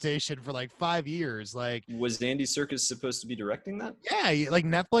Farm adaptation for like 5 years. Like, Was Andy Serkis supposed to be directing that? yeah, like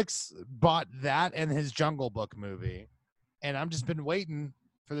Netflix bought that and his Jungle Book movie, and I'm just been waiting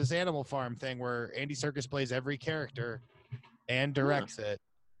for this Animal Farm thing where Andy Serkis plays every character and directs it.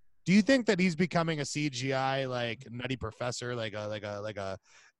 Do you think that he's becoming a CGI like Nutty Professor, like a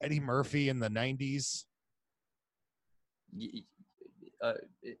Eddie Murphy in the 90s?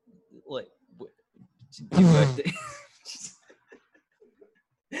 Like,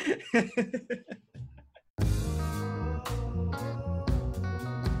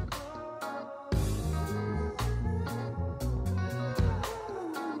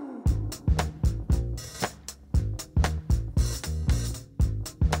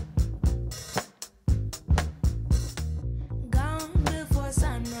 Gone before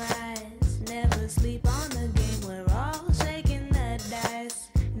sunrise. Never sleep on the game. We're all shaking the dice.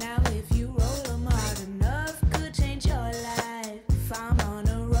 Now if you roll 'em hard enough, could change your life. If I'm on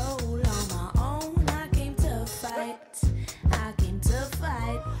a roll on my own, I came to fight. I came to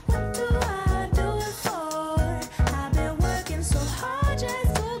fight. What do I do it for? I've been working so hard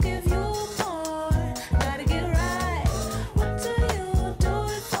just to give you more. Gotta get right. What do you do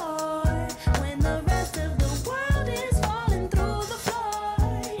it for? When the rest of the world is falling through the floor,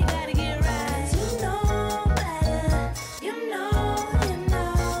 you gotta get right. You know better. You know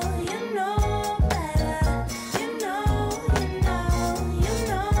better. You know better. You know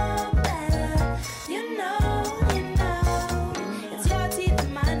better. It's your teeth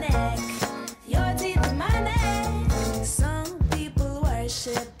in my neck. Your teeth in my neck. Some people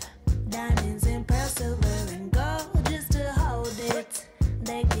worship diamonds and pearls, silver